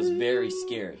Conjuring was very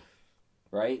scary.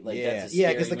 Right? Like, that's a yeah,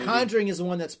 scary because The movie. Conjuring is the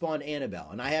one that spawned Annabelle,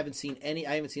 and I haven't seen any Yes,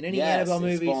 Annabelle it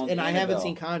movies, spawned and I haven't Annabelle.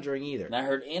 seen Conjuring either. And I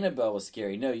heard Annabelle was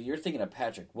scary. No, you're thinking of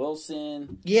Patrick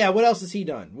Wilson. Yeah, what else has he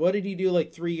done? What did he do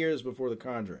like 3 years before The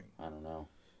Conjuring? I don't know.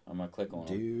 I'm going to click on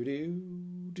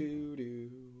it. Do.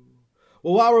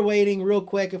 Well, while we're waiting, real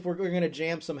quick, if we're going to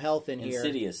jam some health in here.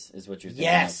 Insidious is what you're thinking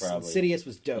Yes, of, probably. Insidious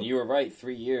was dope. And you were right.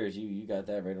 3 years. You got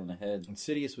that right on the head.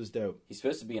 Insidious was dope. He's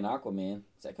supposed to be an Aquaman.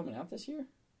 Is that coming out this year?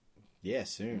 Yeah,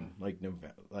 soon. Like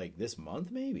November, like this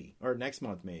month maybe, or next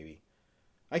month maybe.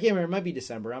 I can't remember. It might be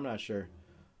December. I'm not sure.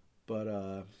 But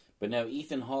no,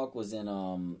 Ethan Hawke was in.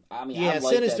 I mean, yeah, I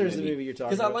like Sinister that is the movie you're talking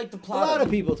because about. I like the A plot. lot of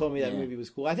it. people told me that Yeah. movie was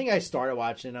cool. I think I started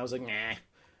watching it and I was like, nah.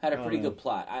 Had a pretty good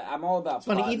plot. I'm all about. It's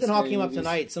funny. plot in Ethan Hawke scary came up movies.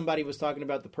 tonight. Somebody was talking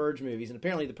about the Purge movies, and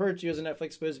apparently the Purge series on Netflix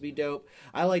is supposed to be dope.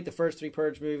 I like the first 3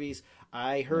 Purge movies.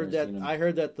 I heard Never seen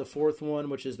them. that the 4th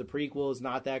one, which is the prequel, is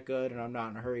not that good, and I'm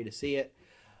not in a hurry to see it.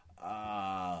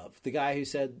 The guy who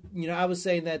said, I was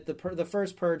saying that the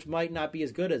first Purge might not be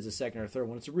as good as the second or third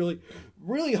one. It's a really,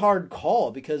 really hard call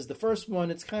because the first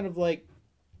one, it's kind of like,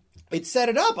 it set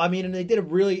it up. I mean, and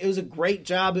it was a great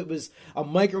job. It was a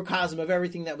microcosm of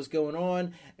everything that was going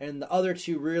on. And the other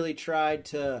 2 really tried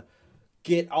to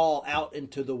get all out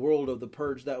into the world of the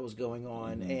Purge that was going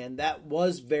on. Mm-hmm. And that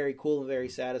was very cool and very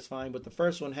satisfying. But the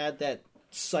first one had that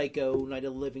Psycho, Night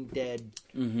of the Living Dead,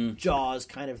 Jaws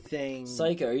kind of thing.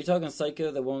 Psycho. Are you talking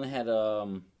Psycho? The one that had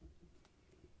Well,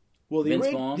 Vince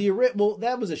Vaughn? well,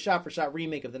 that was a shot-for-shot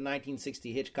remake of the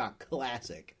 1960 Hitchcock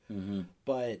classic. Mm-hmm.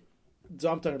 But so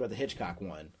I'm talking about the Hitchcock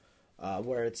one,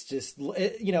 where it's just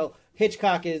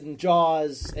Hitchcock and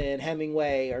Jaws and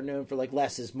Hemingway are known for like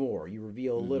less is more. You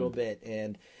reveal a little bit,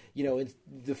 and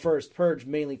the first Purge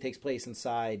mainly takes place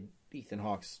inside Ethan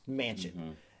Hawke's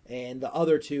mansion. And the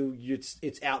other 2,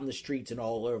 it's out in the streets and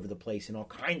all over the place, and all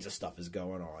kinds of stuff is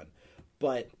going on.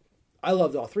 But I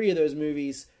loved all 3 of those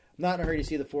movies. I'm not in a hurry to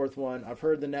see the 4th one. I've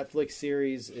heard the Netflix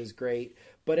series is great,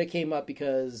 but it came up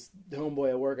because the homeboy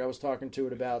at work I was talking to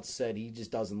it about said he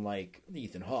just doesn't like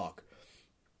Ethan Hawke.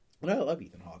 And I love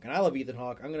Ethan Hawke, and I love Ethan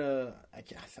Hawke. I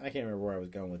can't remember where I was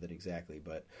going with it exactly,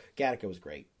 but Gattaca was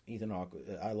great. Ethan Hawke,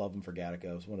 I love him for Gattaca.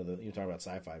 It was one of the, you're talking about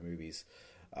sci-fi movies.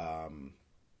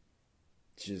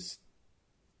 Just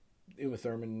Uma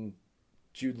Thurman,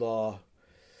 Jude Law.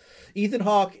 Ethan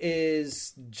Hawke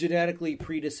is genetically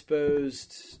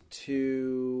predisposed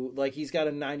to, like, he's got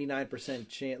a 99%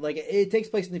 chance. Like, it takes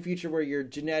place in the future where your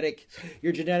genetics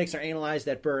are analyzed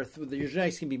at birth. Your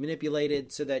genetics can be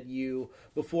manipulated so that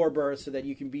before birth, so that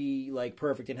you can be, like,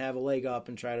 perfect and have a leg up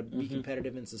and try to be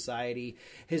competitive in society.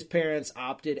 His parents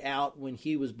opted out when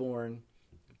he was born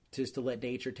just to let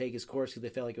nature take its course because they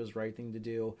felt like it was the right thing to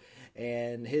do.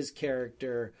 And his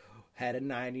character had a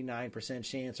 99%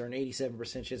 chance or an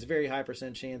 87% chance, a very high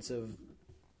percent chance of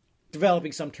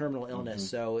developing some terminal illness.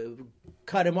 So it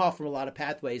cut him off from a lot of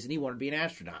pathways, and he wanted to be an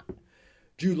astronaut.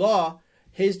 Jude Law,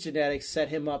 his genetics set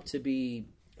him up to be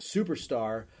a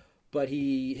superstar, but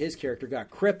his character got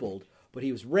crippled, but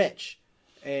he was rich.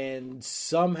 And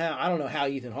somehow, I don't know how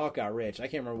Ethan Hawke got rich. I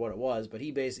can't remember what it was, but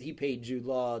he paid Jude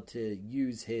Law to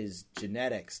use his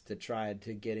genetics to try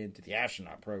to get into the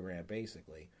astronaut program,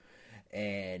 basically.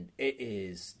 And it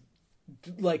is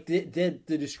like the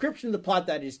description of the plot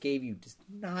that I just gave you does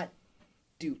not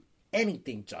do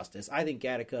anything justice. I think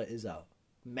Gattaca is a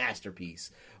masterpiece.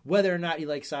 Whether or not you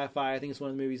like sci-fi, I think it's one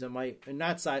of the movies it's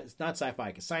not sci-fi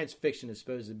because science fiction is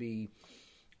supposed to be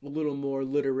a little more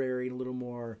literary, a little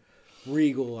more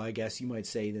regal, I guess you might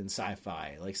say, than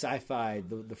sci-fi. Like sci-fi,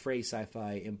 the phrase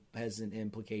sci-fi has an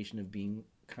implication of being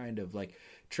kind of like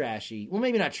trashy. Well,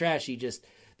 maybe not trashy, just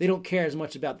they don't care as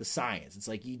much about the science. It's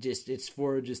like it's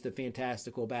for just the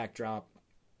fantastical backdrop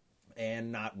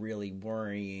and not really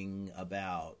worrying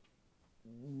about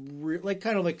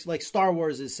kind of like Star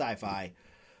Wars is sci-fi.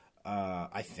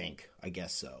 I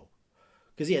guess so.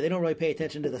 Because, they don't really pay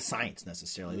attention to the science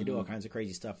necessarily. They do all kinds of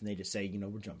crazy stuff, and they just say,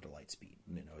 we're jumping to light speed.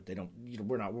 They don't.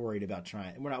 We're not worried about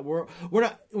trying. We're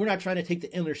not trying to take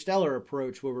the interstellar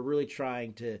approach where we're really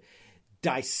trying to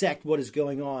dissect what is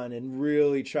going on and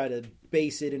really try to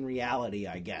base it in reality,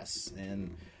 I guess.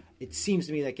 And it seems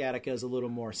to me that Gattaca is a little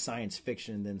more science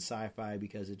fiction than sci-fi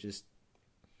because it just,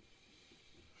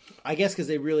 I guess, because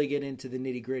they really get into the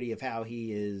nitty gritty of how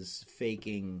he is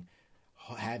faking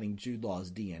having Jude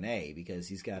Law's DNA because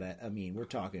he's got we're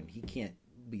talking, he can't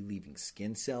be leaving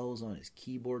skin cells on his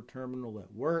keyboard terminal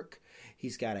at work.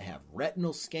 He's got to have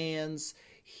retinal scans.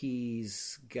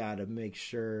 He's got to make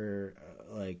sure,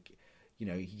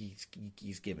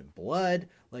 he's giving blood.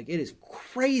 Like, it is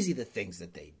crazy the things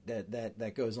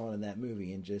that goes on in that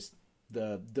movie, and just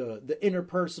the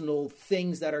interpersonal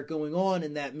things that are going on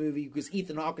in that movie, because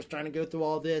Ethan Hawke is trying to go through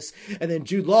all this, and then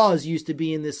Jude Law is used to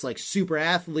being this like super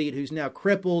athlete who's now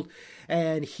crippled,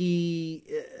 and he's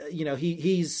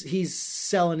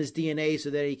selling his DNA so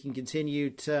that he can continue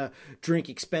to drink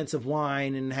expensive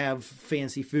wine and have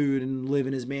fancy food and live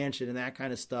in his mansion and that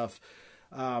kind of stuff.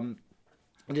 And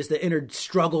just the inner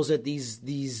struggles that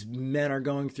these men are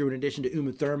going through, in addition to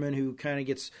Uma Thurman, who kind of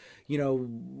gets,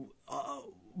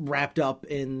 wrapped up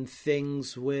in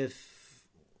things with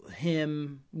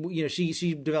him.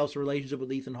 She develops a relationship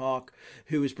with Ethan Hawke,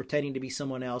 who is pretending to be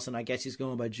someone else, and I guess he's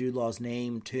going by Jude Law's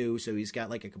name too, so he's got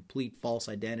like a complete false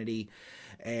identity,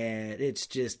 and it's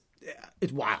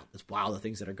wild. It's wild the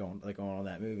things that are going on in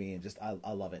that movie, and just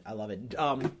I love it. I love it.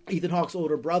 Ethan Hawke's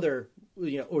older brother,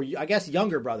 or I guess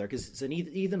younger brother, because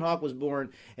Ethan Hawke was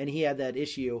born and he had that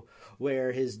issue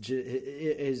where his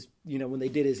when they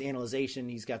did his analyzation,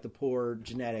 he's got the poor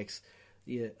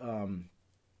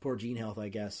poor gene health, I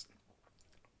guess.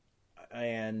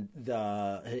 And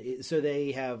so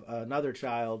they have another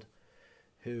child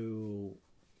who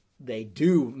they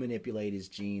do manipulate his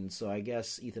genes. So I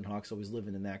guess Ethan Hawke's always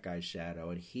living in that guy's shadow,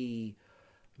 and he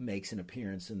makes an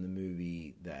appearance in the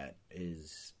movie that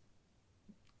is,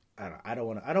 I don't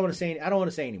want to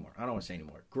say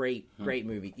anymore. Great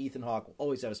movie. Ethan Hawke will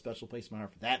always have a special place in my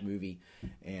heart for that movie,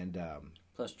 and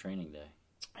plus Training Day.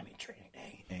 Training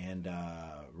Day and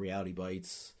Reality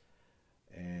Bites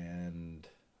and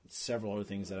several other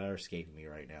things that are escaping me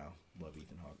right now. Love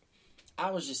Ethan Hawke.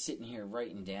 I was just sitting here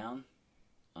writing down,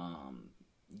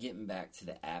 getting back to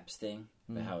the apps thing,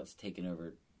 about how it's taken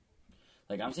over.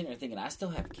 Like, I'm sitting here thinking, I still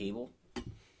have cable,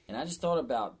 and I just thought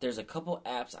about, there's a couple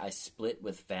apps I split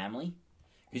with family,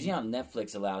 because how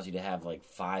Netflix allows you to have like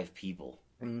 5 people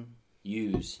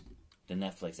use the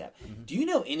Netflix app. Do you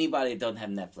know anybody that doesn't have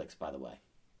Netflix, by the way?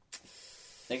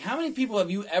 Like, how many people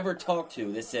have you ever talked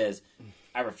to that says,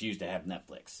 I refuse to have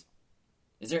Netflix?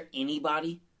 Is there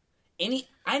anybody?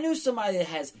 I know somebody that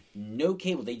has no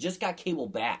cable. They just got cable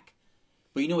back.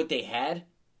 But you know what they had?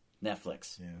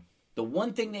 Netflix. Yeah. The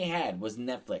one thing they had was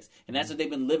Netflix. And that's what they've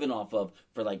been living off of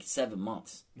for like 7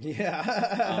 months.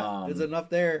 Yeah. There's enough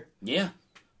there. Yeah.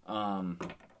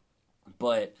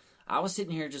 But I was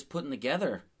sitting here just putting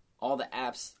together all the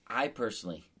apps I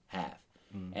personally have.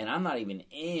 And I'm not even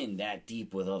in that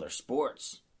deep with other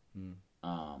sports.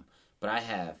 But I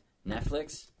have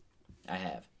Netflix. I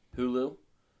have Hulu.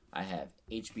 I have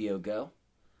HBO Go.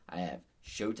 I have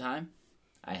Showtime.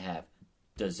 I have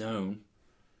DAZN.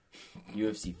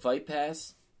 UFC Fight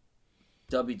Pass.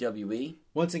 WWE.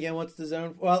 Once again, what's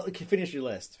DAZN? Well, finish your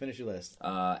list.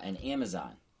 And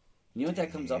Amazon. You know what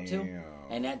that comes up to? Damn.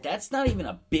 And that's not even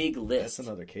a big list. That's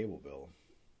another cable bill.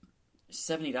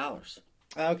 $70.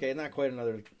 Okay, not quite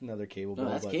another cable bill.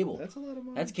 No, that's but cable. That's a lot of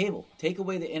money. That's cable. Take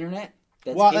away the internet.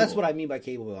 That's well, cable. that's what I mean by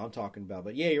cable bill. I'm talking about.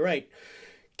 But yeah, you're right.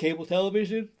 Cable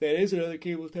television. That is another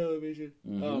cable television.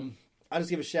 Mm-hmm. I just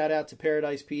give a shout out to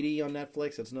Paradise PD on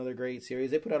Netflix. That's another great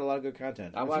series. They put out a lot of good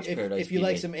content. I watch Paradise PD. If you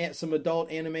like some adult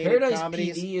animated Paradise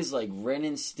comedies, PD is like Ren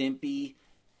and Stimpy.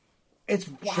 It's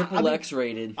triple X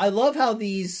rated. I love how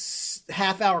these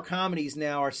half-hour comedies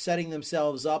now are setting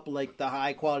themselves up like the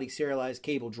high-quality serialized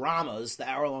cable dramas, the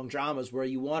hour-long dramas, where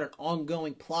you want an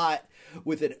ongoing plot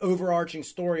with an overarching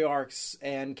story arcs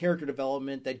and character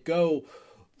development that go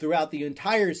throughout the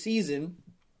entire season.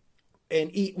 And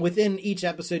within each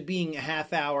episode being a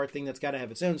half-hour thing that's got to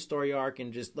have its own story arc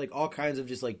and just like all kinds of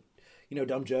just like, you know,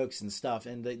 dumb jokes and stuff.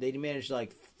 And they managed to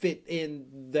like fit in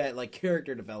that like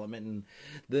character development and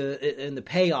the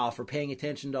payoff for paying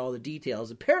attention to all the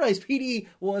details. And Paradise PD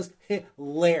was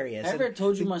hilarious. I ever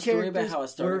told you my story about how I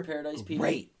started Paradise PD?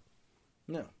 Great.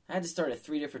 No. I had to start it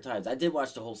 3 different times. I did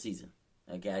watch the whole season.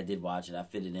 Okay, I did watch it. I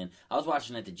fit it in. I was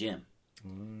watching at the gym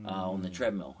on the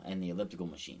treadmill and the elliptical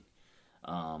machine.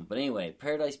 But anyway,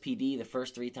 Paradise PD, the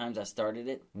first 3 times I started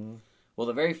it, well,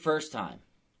 the very first time,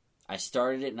 I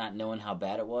started it not knowing how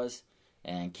bad it was,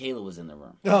 and Kayla was in the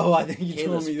room. Oh, I think you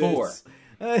Kayla's told me 4. this.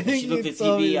 And she looked at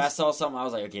TV, I saw something, I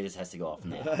was like, okay, this has to go off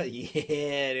now.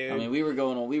 Yeah, dude. I mean, we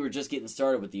were just getting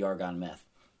started with the argon meth.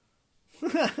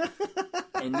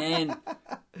 And then,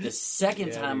 the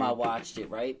second time I watched it,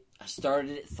 right, I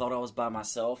started it, thought I was by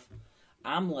myself.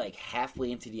 I'm like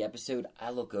halfway into the episode, I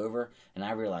look over, and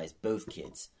I realize both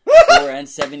kids, 4 and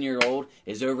 7-year-old,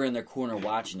 is over in their corner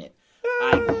watching it.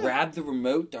 I grab the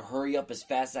remote to hurry up as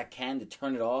fast as I can to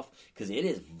turn it off, because it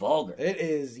is vulgar. It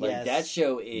is, like, yes. that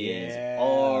show is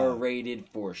R-rated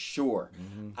for sure.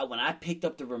 Mm-hmm. When I picked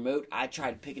up the remote, I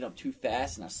tried to pick it up too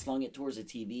fast, and I slung it towards the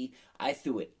TV. I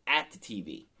threw it at the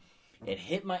TV. It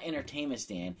hit my entertainment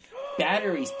stand.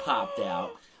 Batteries popped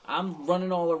out. I'm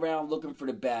running all around looking for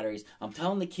the batteries. I'm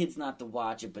telling the kids not to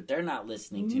watch it, but they're not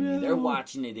listening to me. They're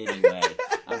watching it anyway.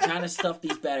 I'm trying to stuff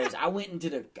these batteries. I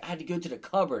had to go to the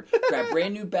cupboard, grab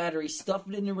brand new batteries, stuff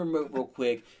it in the remote real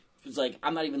quick. It was like,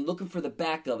 I'm not even looking for the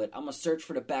back of it. I'm going to search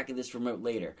for the back of this remote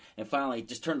later. And finally,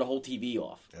 just turned the whole TV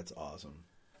off. That's awesome.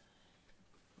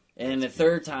 And the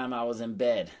third time, I was in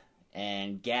bed.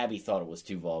 And Gabby thought it was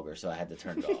too vulgar, so I had to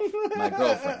turn it off. My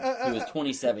girlfriend, who was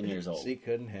 27 years old. She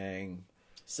couldn't hang.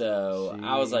 So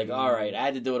I was like, all right, I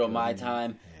had to do it on my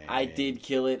time. I did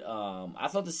kill it. I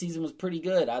thought the season was pretty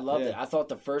good. I loved it. I thought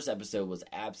the first episode was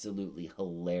absolutely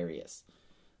hilarious.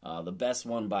 The best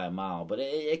one by a mile. But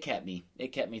it kept me.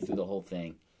 It kept me through the whole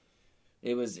thing.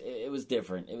 It was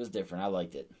different. It was different. I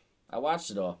liked it. I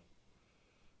watched it all.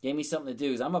 Gave me something to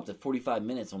do. 'Cause I'm up to 45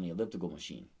 minutes on the elliptical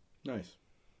machine. Nice.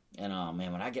 And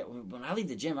man, when I leave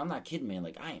the gym, I'm not kidding, man.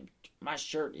 Like my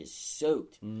shirt is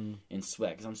soaked in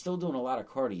sweat because I'm still doing a lot of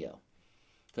cardio.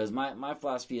 Because my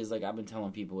philosophy is, like I've been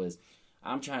telling people, is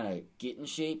I'm trying to get in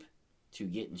shape to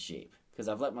get in shape because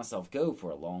I've let myself go for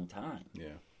a long time.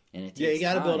 Yeah, and it takes you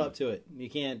got to time. build up to it. You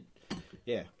can't.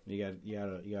 Yeah, you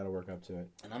got to work up to it.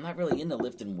 And I'm not really into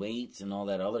lifting weights and all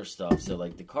that other stuff. So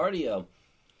like the cardio.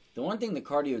 The one thing the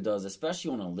cardio does,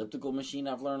 especially on an elliptical machine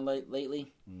I've learned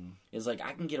lately, is like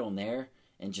I can get on there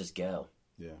and just go.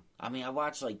 Yeah. I mean, I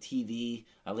watch like TV,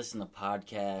 I listen to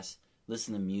podcasts,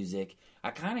 listen to music. I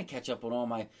kind of catch up on all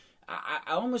my... I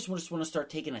almost just want to start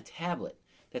taking a tablet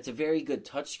that's a very good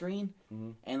touchscreen,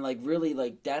 and like really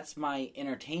like that's my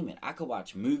entertainment. I could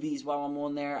watch movies while I'm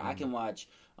on there. I can watch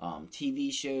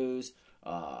TV shows,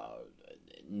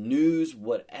 news,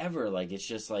 whatever. Like it's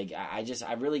just like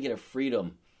I really get a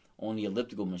freedom on the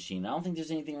elliptical machine. I don't think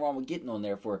there's anything wrong with getting on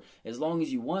there for as long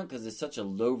as you want because it's such a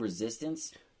low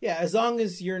resistance. Yeah, as long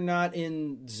as you're not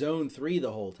in zone 3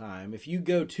 the whole time. If you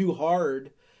go too hard,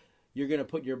 you're going to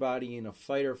put your body in a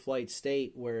fight or flight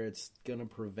state where it's going to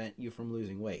prevent you from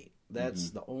losing weight. That's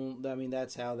the only. I mean,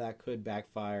 that's how that could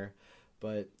backfire.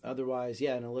 But otherwise,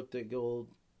 yeah, an elliptical.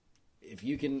 If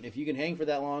you can hang for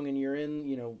that long and you're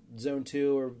in zone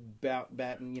 2 or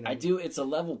batting. I do. It's a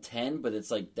level 10, but it's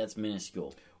like that's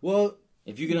minuscule. Well,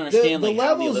 if you can understand the how the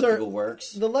levels elliptical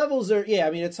works. The levels are, yeah, I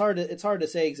mean, it's hard to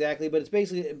say exactly, but it's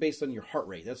basically based on your heart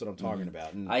rate. That's what I'm talking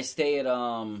about. And I stay at,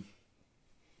 I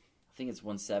think it's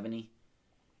 170.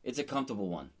 It's a comfortable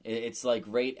one. It's like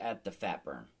right at the fat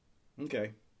burn.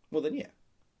 Okay. Well, then, yeah.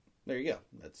 There you go.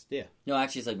 That's, yeah. No,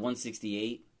 actually, it's like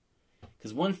 168.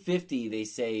 Because 150, they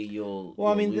say you'll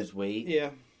lose weight. Yeah.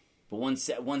 But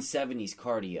 170 is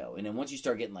cardio. And then once you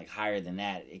start getting like higher than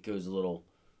that, it goes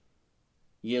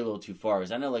you get a little too far.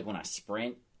 Because I know like when I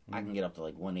sprint, I can get up to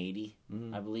like 180,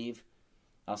 I believe.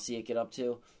 I'll see it get up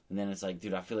to. And then it's like,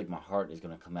 dude, I feel like my heart is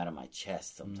going to come out of my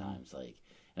chest sometimes. Like,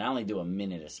 and I only do a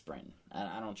minute of sprint.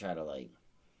 I don't try to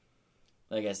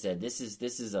like I said, this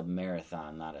is a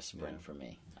marathon, not a sprint for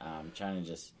me. I'm trying to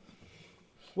just.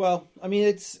 Well, I mean,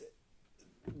 it's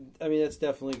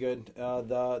definitely good.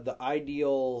 The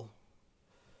ideal,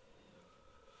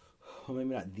 well,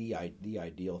 maybe not the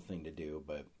ideal thing to do,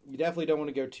 but you definitely don't want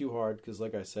to go too hard because,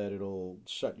 like I said, it'll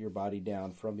shut your body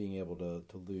down from being able to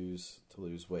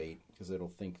lose weight because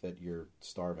it'll think that you're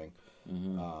starving,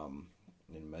 and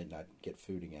might not get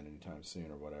food again anytime soon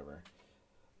or whatever.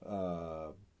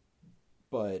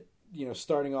 But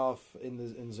starting off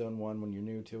in zone 1 when you're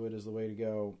new to it is the way to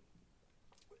go.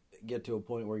 Get to a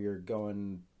point where you're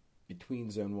going between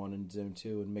zone 1 and zone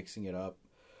 2 and mixing it up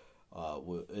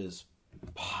is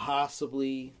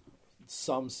possibly,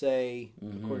 some say,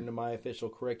 according to my official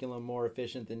curriculum, more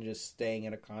efficient than just staying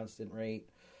at a constant rate.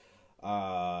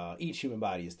 Each human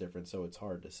body is different, so it's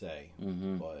hard to say.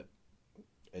 But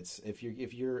it's if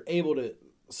you're able to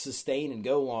sustain and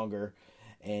go longer,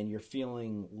 and you're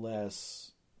feeling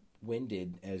less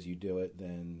winded as you do it,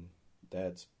 then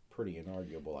that's pretty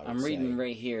inarguable. I'm reading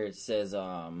right here. It says,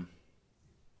 at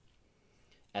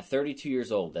 32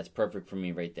 years old, that's perfect for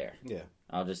me right there. Yeah.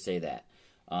 I'll just say that.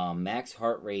 Max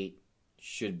heart rate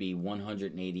should be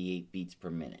 188 beats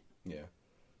per minute. Yeah.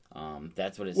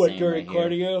 That's what it's saying during right here.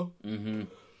 cardio? Mm-hmm.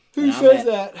 Who says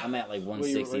that? I'm at like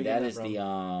 160. That is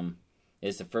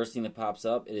it's the first thing that pops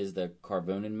up. It is the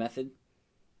Carvonen method.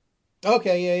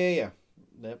 Okay, yeah.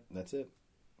 Yep, that's it.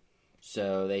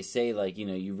 So they say, like,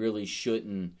 you really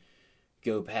shouldn't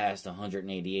go past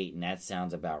 188, and that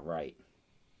sounds about right.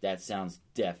 That sounds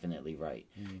definitely right.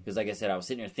 Because, like I said, I was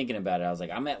sitting here thinking about it. I was like,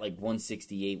 I'm at like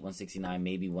 168, 169,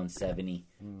 maybe 170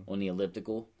 on the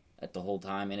elliptical at the whole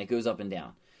time, and it goes up and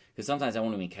down. Because sometimes I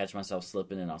won't even catch myself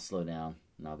slipping, and I'll slow down,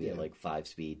 and I'll be at like 5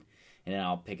 speed. And then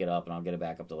I'll pick it up, and I'll get it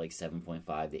back up to like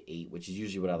 7.5 to 8, which is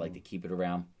usually what I like to keep it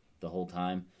around the whole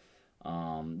time.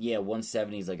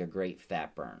 170 is like a great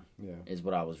fat burn, is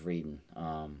what I was reading.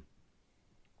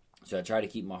 So I try to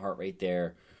keep my heart rate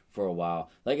there for a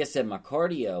while. Like I said, my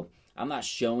cardio, I'm not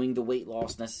showing the weight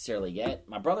loss necessarily yet.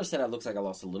 My brother said it looks like I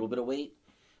lost a little bit of weight.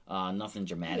 Nothing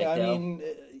dramatic, though. I mean,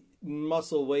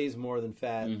 muscle weighs more than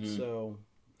fat, so...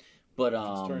 But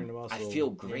turning to muscle, I feel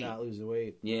great. Not losing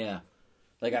weight. Yeah.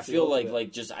 Like, I feel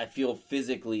I feel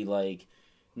physically, like,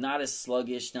 not as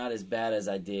sluggish, not as bad as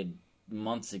I did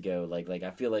months ago. Like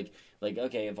I feel like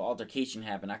okay, if an altercation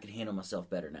happened, I can handle myself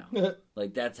better now.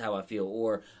 Like, that's how I feel.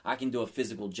 Or I can do a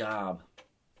physical job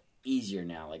easier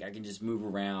now. Like, I can just move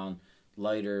around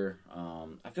lighter.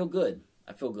 I feel good.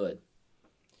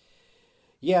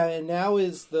 Yeah, and now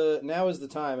is the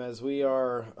time as we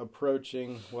are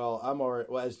approaching. Well,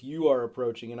 as you are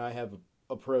approaching, and I have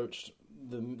approached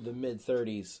the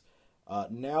mid-30s.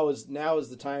 Now is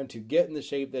the time to get in the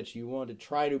shape that you want to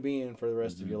try to be in for the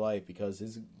rest of your life, because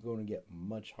it's going to get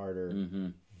much harder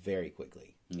very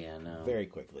quickly. Yeah, no. Very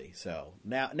quickly. So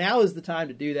now is the time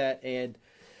to do that, and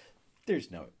there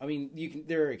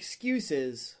are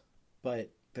excuses,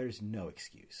 but there's no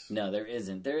excuse. No, there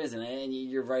isn't, and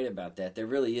you're right about that. There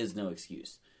really is no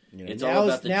excuse. It's all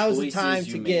about the choices. Now is the time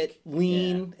to get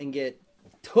lean and get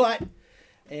taut.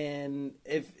 And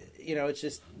if it's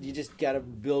just, you just got to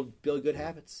build good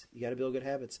habits. You got to build good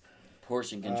habits.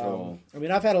 Portion control. I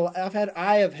mean, I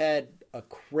have had a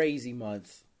crazy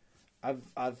month. I've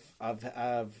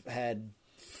had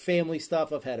family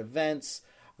stuff. I've had events.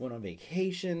 Went on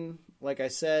vacation, like I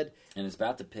said. And it's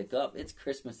about to pick up. It's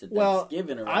Christmas and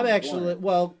Thanksgiving around the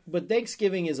corner. But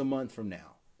Thanksgiving is a month from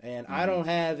now, and I don't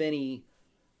have any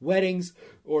weddings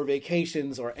or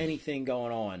vacations or anything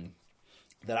going on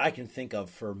that I can think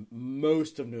of for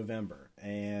most of November.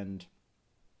 And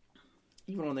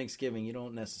even on Thanksgiving, you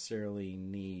don't necessarily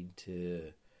need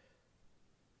to.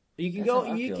 You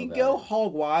can go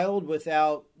hog wild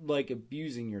without like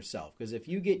abusing yourself, because if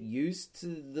you get used to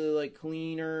the like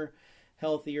cleaner,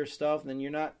 healthier stuff, then you're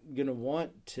not gonna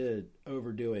want to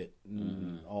overdo it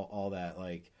and all that.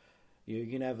 Like, you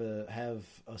can have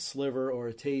a sliver or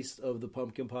a taste of the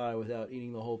pumpkin pie without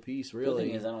eating the whole piece. Really, the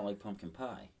thing is, I don't like pumpkin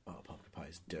pie. Oh, pumpkin pie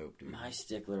is dope, dude. My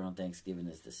stickler on Thanksgiving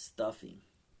is the stuffing.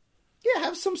 Yeah,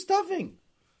 have some stuffing.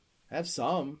 Have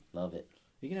some. Love it.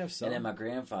 You can have some. And then my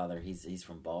grandfather, he's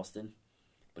from Boston,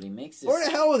 but he makes this. Or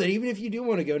the hell with it. Even if you do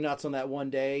want to go nuts on that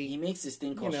one day, he makes this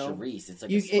thing called chorizo. It's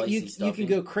like a spicy stuffing. You can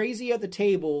go crazy at the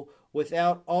table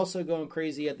without also going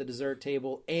crazy at the dessert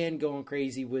table and going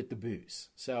crazy with the booze.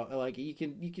 So like you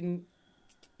can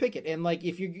pick it. And like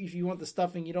if you want the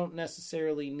stuffing, you don't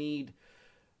necessarily need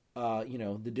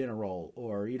the dinner roll,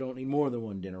 or you don't need more than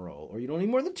one dinner roll, or you don't need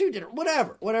more than two dinner,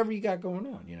 whatever you got going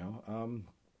on,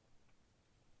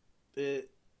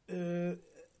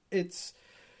 it's,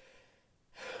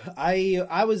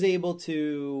 I was able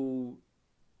to,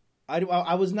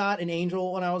 I was not an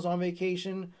angel when I was on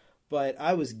vacation, but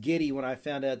I was giddy when I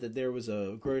found out that there was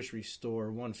a grocery store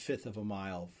 1/5 of a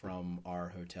mile from our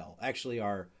hotel. Actually,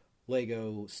 our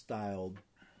Lego-styled,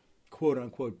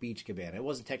 quote-unquote, beach cabana. It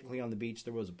wasn't technically on the beach.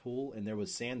 There was a pool, and there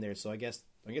was sand there, so I guess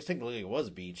technically it was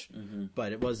a beach,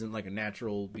 but it wasn't like a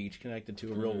natural beach connected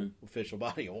to a real official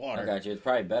body of water. I got you. It's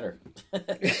probably better.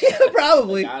 Yeah,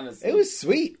 probably. Like, honestly, it was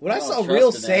sweet. When I saw trust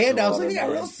real the sand, I natural was like, water, yeah,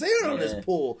 man. real sand on Yeah. this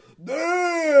pool.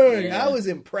 Dang! Yeah. I was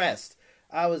impressed.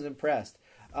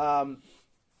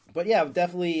 But yeah,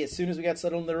 definitely, as soon as we got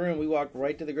settled in the room, we walked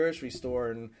right to the grocery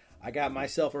store, and I got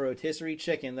myself a rotisserie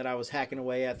chicken that I was hacking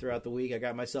away at throughout the week. I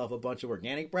got myself a bunch of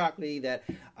organic broccoli that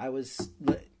I was,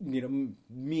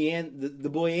 me and the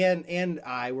boy and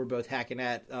I were both hacking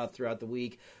at throughout the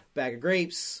week. Bag of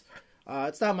grapes.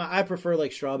 It's not I prefer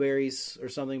like strawberries or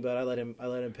something, but I let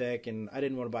him pick, and I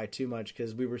didn't want to buy too much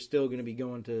because we were still going to be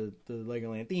going to the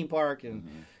Legoland theme park and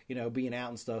being out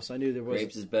and stuff. So I knew there was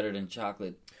Grapes is better than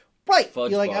chocolate. right.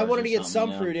 Fudge I bars wanted or to get some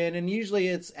something, fruit in, and usually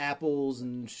it's apples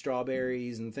and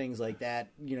strawberries and things like that.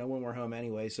 When we're home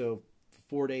anyway. So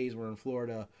 4 days we're in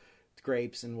Florida. It's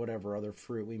grapes and whatever other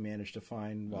fruit we managed to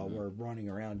find while we're running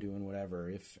around doing whatever,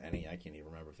 if any. I can't even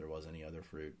remember if there was any other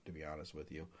fruit, to be honest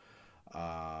with you.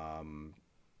 Got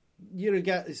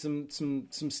some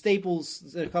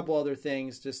staples, a couple other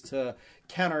things just to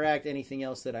counteract anything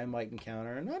else that I might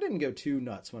encounter. And I didn't go too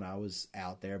nuts when I was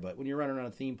out there, but when you're running around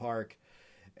a theme park,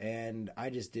 and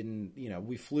I just didn't,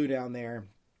 we flew down there.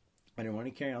 I didn't want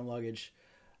to carry on luggage.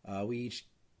 We each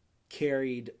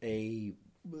carried the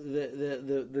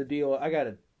deal. I got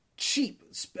a cheap.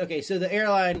 Okay, so the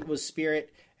airline was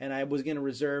Spirit, and I was going to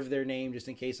reserve their name just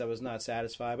in case I was not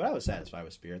satisfied. But I was satisfied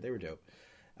with Spirit. They were dope.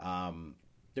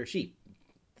 They're cheap,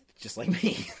 just like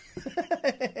me.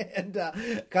 And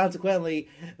consequently,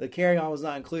 the carry-on was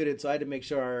not included, so I had to make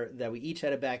sure that we each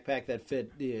had a backpack that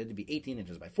fit to be 18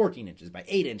 inches by 14 inches by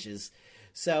 8 inches.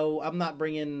 So I'm not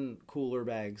bringing cooler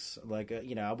bags. Like,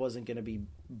 I wasn't going to be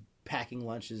packing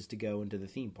lunches to go into the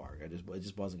theme park. It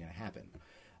just wasn't going to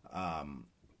happen.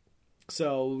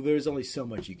 So there's only so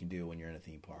much you can do when you're in a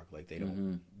theme park. Like they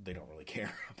don't really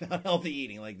care about healthy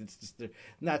eating. Like it's just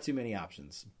not too many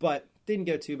options. But didn't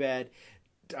go too bad.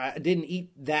 I didn't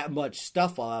eat that much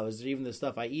stuff while I was there. Even the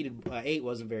stuff I ate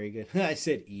wasn't very good. I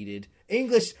said eated.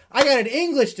 English. I got an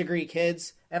English degree,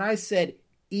 kids, and I said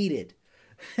eated.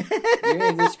 Your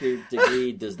English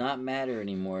degree does not matter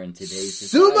anymore in today's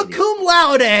society. Summa cum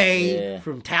laude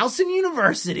from Towson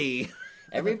University.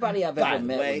 Everybody I've ever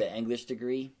met with an English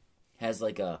degree has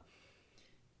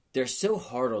they're so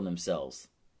hard on themselves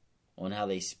on how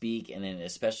they speak, and then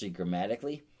especially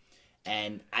grammatically.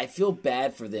 And I feel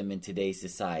bad for them in today's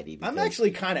society. I'm actually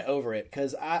kind of over it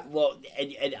because I'm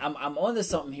onto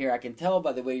something here. I can tell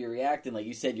by the way you're reacting. Like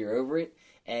you said, you're over it.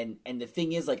 And the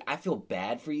thing is, I feel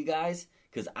bad for you guys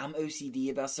because I'm OCD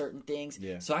about certain things.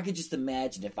 Yeah. So I could just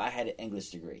imagine if I had an English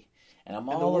degree. And I'm in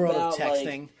all the world about of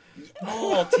texting.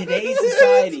 Today's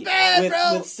society It's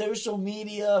bad, with social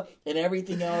media and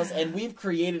everything else, and we've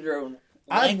created our own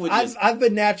languages. I've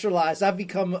been naturalized. I've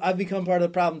become part of the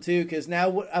problem too because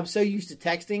now I'm so used to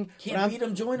texting. Can't beat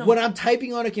them, join them. When I'm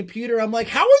typing on a computer, I'm like,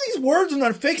 how are these words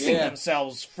not fixing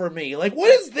themselves for me? Like, what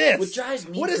is this? What drives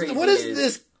me what is crazy what is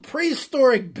this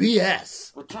prehistoric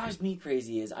BS? What drives me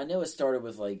crazy is I know it started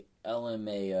with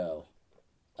LMAO,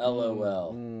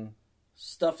 LOL,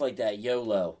 stuff like that,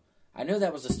 YOLO. I know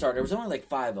that was the start. There was only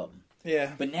 5 of them.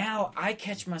 Yeah. But now I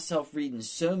catch myself reading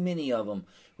so many of them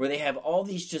where they have all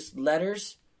these just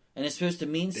letters and it's supposed to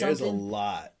mean something. There's a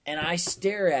lot. And I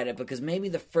stare at it because maybe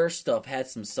the first stuff had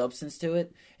some substance to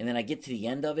it, and then I get to the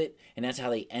end of it, and that's how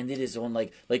they end it is on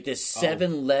this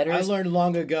 7 letters. I learned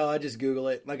long ago. I just Google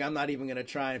it. I'm not even going to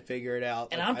try and figure it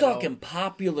out. And I'm talking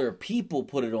popular people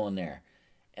put it on there.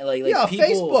 And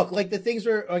people, Facebook, the things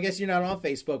where I guess you're not on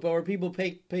Facebook, but where people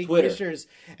take pictures,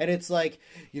 and it's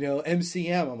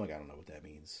MCM. I'm like, I don't know what that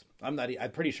means. I'm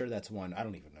pretty sure that's one. I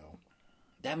don't even know.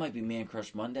 That might be Man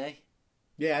Crush Monday.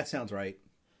 Yeah, that sounds right.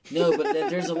 No, but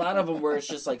there's a lot of them where it's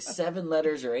just 7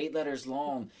 letters or 8 letters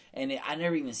long, and I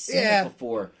never even seen it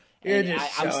before. And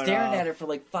I'm staring at it for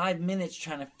 5 minutes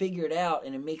trying to figure it out,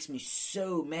 and it makes me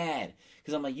so mad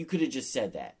because I'm like, you could have just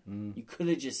said that. You could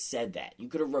have just said that. You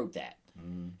could have wrote that.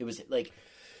 It was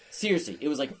seriously, it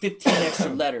was 15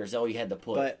 extra letters all you had to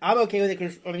put. But I'm okay with it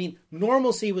because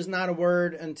normalcy was not a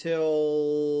word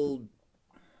until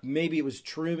maybe it was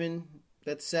Truman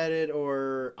that said it,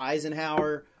 or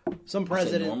Eisenhower. Some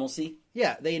president. Normalcy?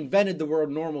 Yeah, they invented the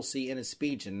word normalcy in a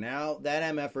speech, and now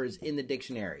that MFer is in the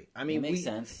dictionary. I mean, It makes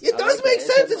sense. It I does like make that.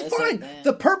 sense. It's It's fine. like,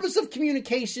 The purpose of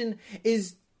communication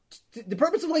is... The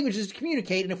purpose of language is to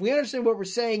communicate, and if we understand what we're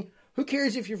saying, who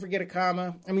cares if you forget a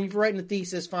comma? I mean, if you're writing a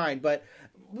thesis, fine, but,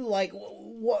 like,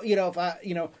 what, if I,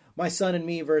 my son and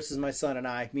me versus my son and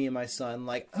I, me and my son,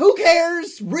 like, who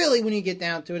cares, really, when you get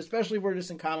down to it, especially if we're just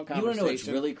in common conversation. You want to know what's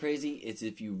really crazy? It's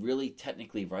if you really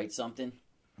technically write something,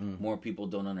 more people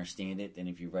don't understand it than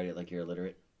if you write it like you're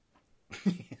illiterate.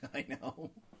 I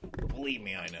know. Believe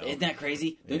me, I know. Isn't that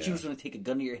crazy? Don't you just want to take a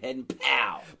gun to your head and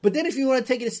pow? But then if you want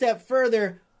to take it a step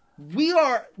further, we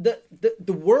are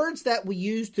the words that we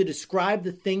use to describe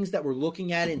the things that we're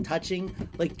looking at and touching,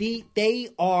 like they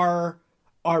are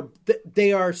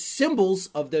symbols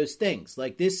of those things.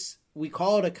 Like this, we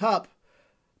call it a cup,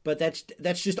 but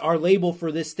that's just our label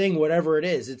for this thing, whatever it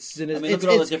is. Look at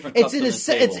all the different cups on this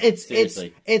table.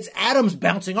 Seriously. It's atoms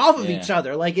bouncing off of Yeah. each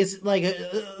other. Like it's like I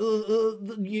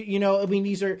mean,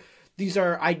 these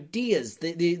are ideas.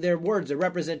 They're words. They're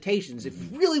representations. If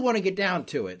you really want to get down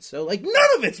to it, so like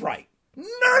none of it's right. None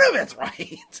of it's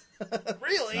right.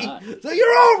 Really. So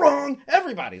you're all wrong.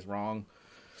 Everybody's wrong.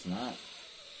 It's not.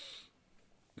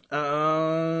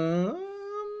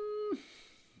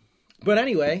 But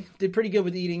anyway, did pretty good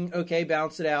with eating. Okay,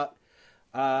 balanced it out.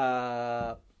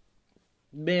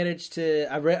 Managed to.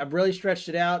 I really stretched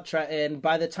it out. And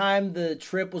by the time the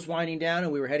trip was winding down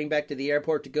and we were heading back to the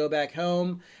airport to go back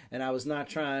home, and I was not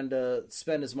trying to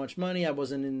spend as much money, I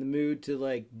wasn't in the mood to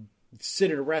like sit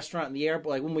at a restaurant in the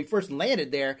airport. Like when we first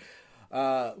landed there,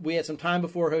 we had some time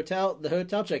before the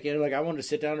hotel check-in. Like I wanted to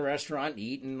sit down at a restaurant and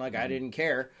eat, and like I didn't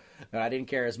care. I didn't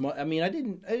care as much. I mean, I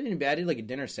did like a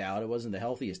dinner salad. It wasn't the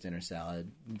healthiest dinner salad.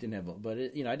 It didn't have, but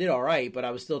it, I did all right. But I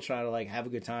was still trying to like have a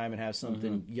good time and have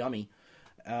something yummy.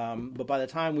 But by the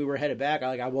time we were headed back,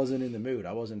 I wasn't in the mood.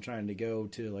 I wasn't trying to go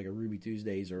to like a Ruby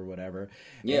Tuesdays or whatever.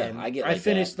 Yeah, and I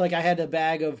finished that. Like I had a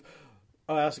bag of.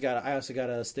 Oh, I also got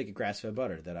a stick of grass-fed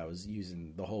butter that I was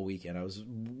using the whole weekend. I was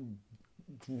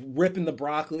ripping the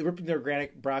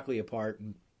organic broccoli apart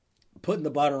and putting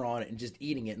the butter on it and just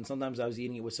eating it. And sometimes I was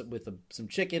eating it with some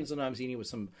chicken. Sometimes eating it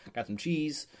with got some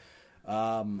cheese.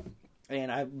 And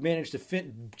I managed to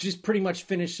just pretty much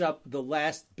finish up the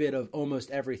last bit of almost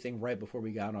everything right before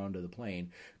we got onto the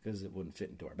plane because it wouldn't fit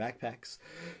into our backpacks.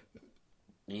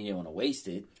 You didn't want to waste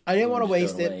it. I didn't want to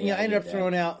waste it. Yeah, I ended up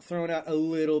throwing out a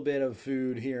little bit of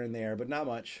food here and there, but not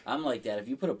much. I'm like that. If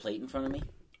you put a plate in front of me,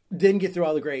 Didn't get through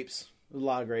all the grapes. A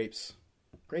lot of grapes.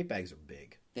 Grape bags are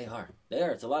big. they are.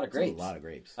 It's a lot of grapes. It's a lot of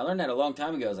grapes. I learned that a long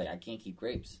time ago. I was like, I can't keep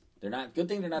grapes. They're not. Good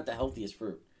thing they're not the healthiest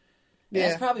fruit. And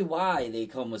that's probably why they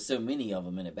come with so many of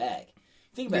them in a bag.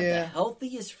 Think about the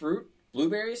healthiest fruit,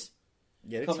 blueberries,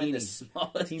 come in the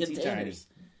smallest containers. Tiny.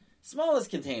 Smallest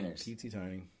containers. Teensy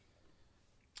tiny.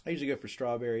 I usually go for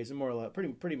strawberries and more or less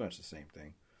pretty much the same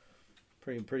thing.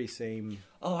 Pretty same.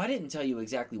 Oh, I didn't tell you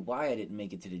exactly why I didn't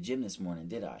make it to the gym this morning,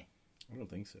 did I? I don't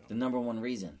think so. The number one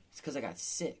reason. It's because I got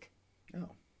sick. Oh.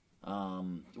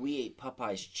 We ate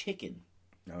Popeye's chicken.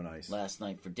 Oh, nice. Last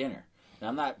night for dinner. Now,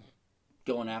 I'm not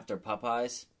going after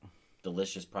Popeye's.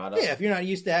 Delicious product. Yeah, if you're not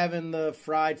used to having the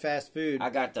fried fast food. I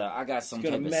got some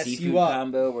type of seafood you up.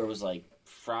 combo where it was like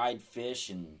fried fish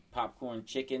and popcorn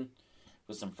chicken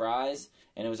with some fries.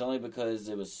 And it was only because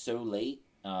it was so late.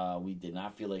 We did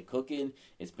not feel like cooking.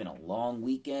 It's been a long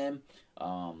weekend.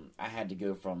 I had to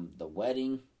go from the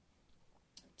wedding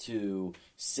to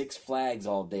Six Flags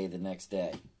all day the next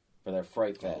day for their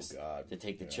Fright Fest to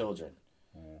take the children.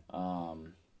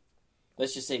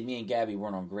 Let's just say me and Gabby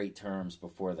weren't on great terms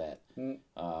before that.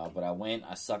 But I went,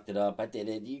 I sucked it up, I did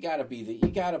it. You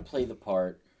gotta play the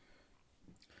part.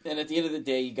 And at the end of the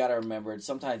day, you gotta remember,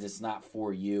 sometimes it's not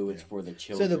for you, it's for the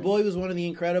children. So the boy was one of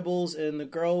the Incredibles, and the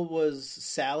girl was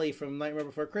Sally from Nightmare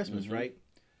Before Christmas, right?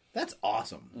 That's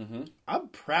awesome. Mm-hmm. I'm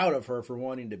proud of her for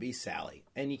wanting to be Sally,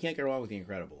 and you can't go wrong with the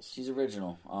Incredibles. She's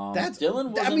original.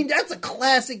 Dylan. I mean, that's a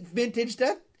classic vintage.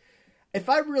 If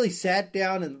I really sat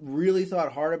down and really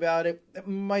thought hard about it, that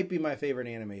might be my favorite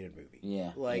animated movie.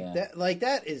 Yeah, that. Like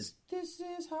that is. This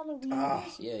is Halloween.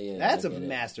 Yeah. That's a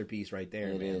masterpiece right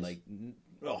there, man. Is. Like,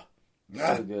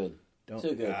 so good.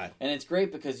 So good. God. And it's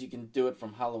great because you can do it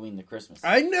from Halloween to Christmas.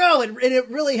 I know, and it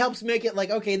really helps make it like,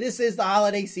 okay, this is the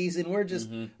holiday season. We're just,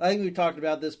 I think we talked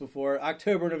about this before,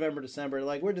 October, November, December.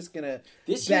 Like, we're just going to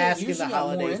bask in the holidays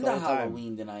I'm more into the whole time.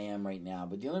 Halloween than I am right now.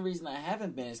 But the only reason I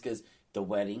haven't been is because the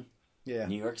wedding, Yeah.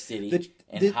 New York City,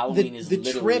 and Halloween is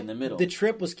literally in the middle. The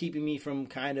trip was keeping me from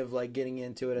kind of like getting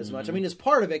into it as much. I mean, it's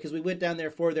part of it because we went down there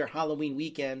for their Halloween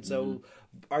weekend, so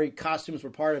our costumes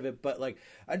were part of it. But like,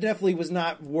 I definitely was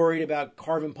not worried about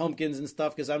carving pumpkins and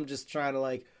stuff because I'm just trying to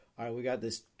like, all right, we got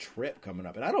this trip coming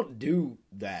up, and I don't do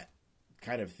that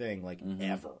kind of thing like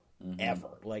ever.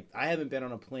 Like, I haven't been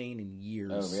on a plane in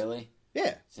years. Oh, really?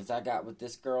 Yeah. Since I got with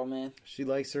this girl, man. She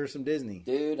likes her some Disney.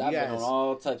 Dude, I've been on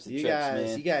all types of trips,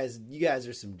 man. You guys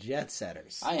are some jet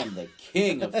setters. I am the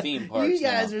king of theme parks You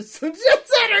guys are some jet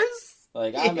setters.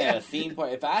 Like, I'm at a theme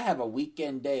park. If I have a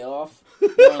weekend day off,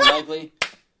 more than likely,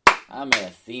 I'm at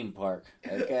a theme park.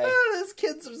 Okay? Oh, those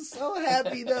kids are so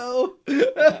happy, though.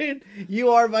 I mean, you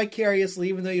are vicariously,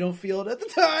 even though you don't feel it at the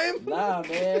time. Nah,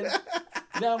 man.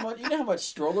 You know how much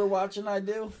stroller watching I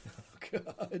do?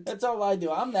 God. That's all I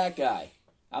do. I'm that guy.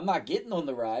 I'm not getting on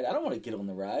the ride. I don't want to get on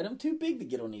the ride. I'm too big to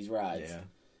get on these rides. Yeah.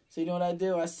 So you know what I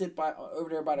do? I sit over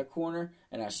there by the corner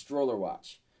and I stroller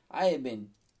watch. I have been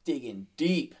digging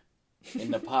deep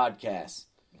in the podcast.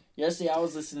 Yesterday I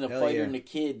was listening to Fighter and the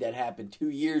Kid that happened 2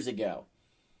 years ago.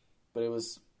 But it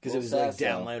was... Because it was like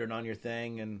downloaded on your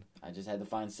thing and... I just had to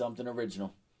find something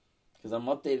original. Because I'm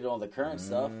updated on the current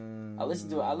stuff. I listen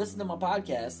to my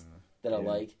podcast that I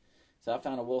like. So I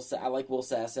found I like Will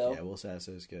Sasso. Yeah, Will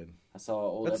Sasso is good. I saw an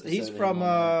old episode. He's from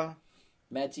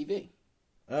Mad TV.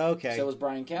 Okay. So was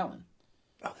Brian Callen.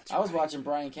 Oh, that's I was watching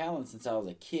Brian Callen since I was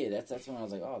a kid. That's when I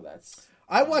was like, oh, that's...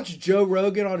 I watched Joe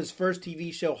Rogan on his first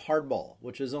TV show, Hardball,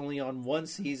 which was only on one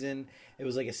season. It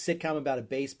was like a sitcom about a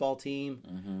baseball team.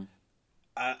 Mm-hmm.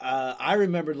 I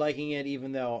remembered liking it,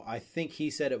 even though I think he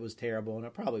said it was terrible, and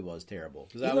it probably was terrible.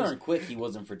 He learned quick he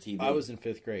wasn't for TV. I was in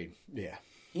 5th grade. Yeah.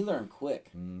 He learned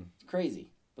quick. It's crazy.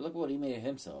 But look what he made of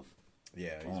himself.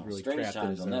 Yeah, he's really Strange crafted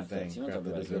Times his on own Netflix. thing. You want to talk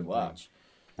about a good watch.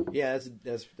 Yeah,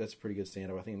 that's a pretty good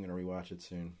stand-up. I think I'm going to rewatch it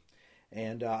soon.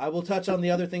 And I will touch on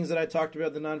the other things that I talked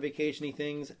about, the non-vacation-y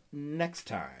things, next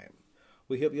time.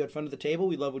 We hope you had fun at the table.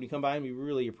 We love when you come by, and we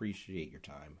really appreciate your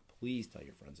time. Please tell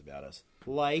your friends about us.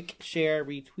 Like, share,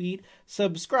 retweet,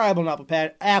 subscribe on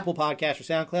Apple Podcast or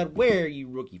SoundCloud, where you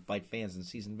rookie fight fans and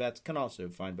seasoned vets can also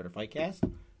find Better Fightcast,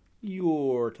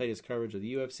 your tightest coverage of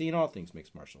the UFC and all things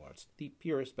mixed martial arts, the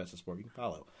purest, best of sport you can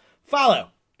follow. Follow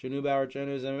Joe Neubauer at Joe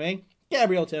Knows MMA,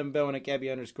 Gabrielle Tim Bowen at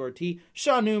Gabby_T,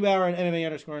 Sean Neubauer at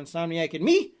MMA_Insomniac, and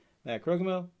me, Matt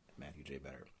Krogamo, at Matthew J.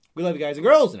 Better. We love you guys and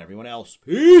girls and everyone else.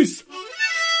 Peace!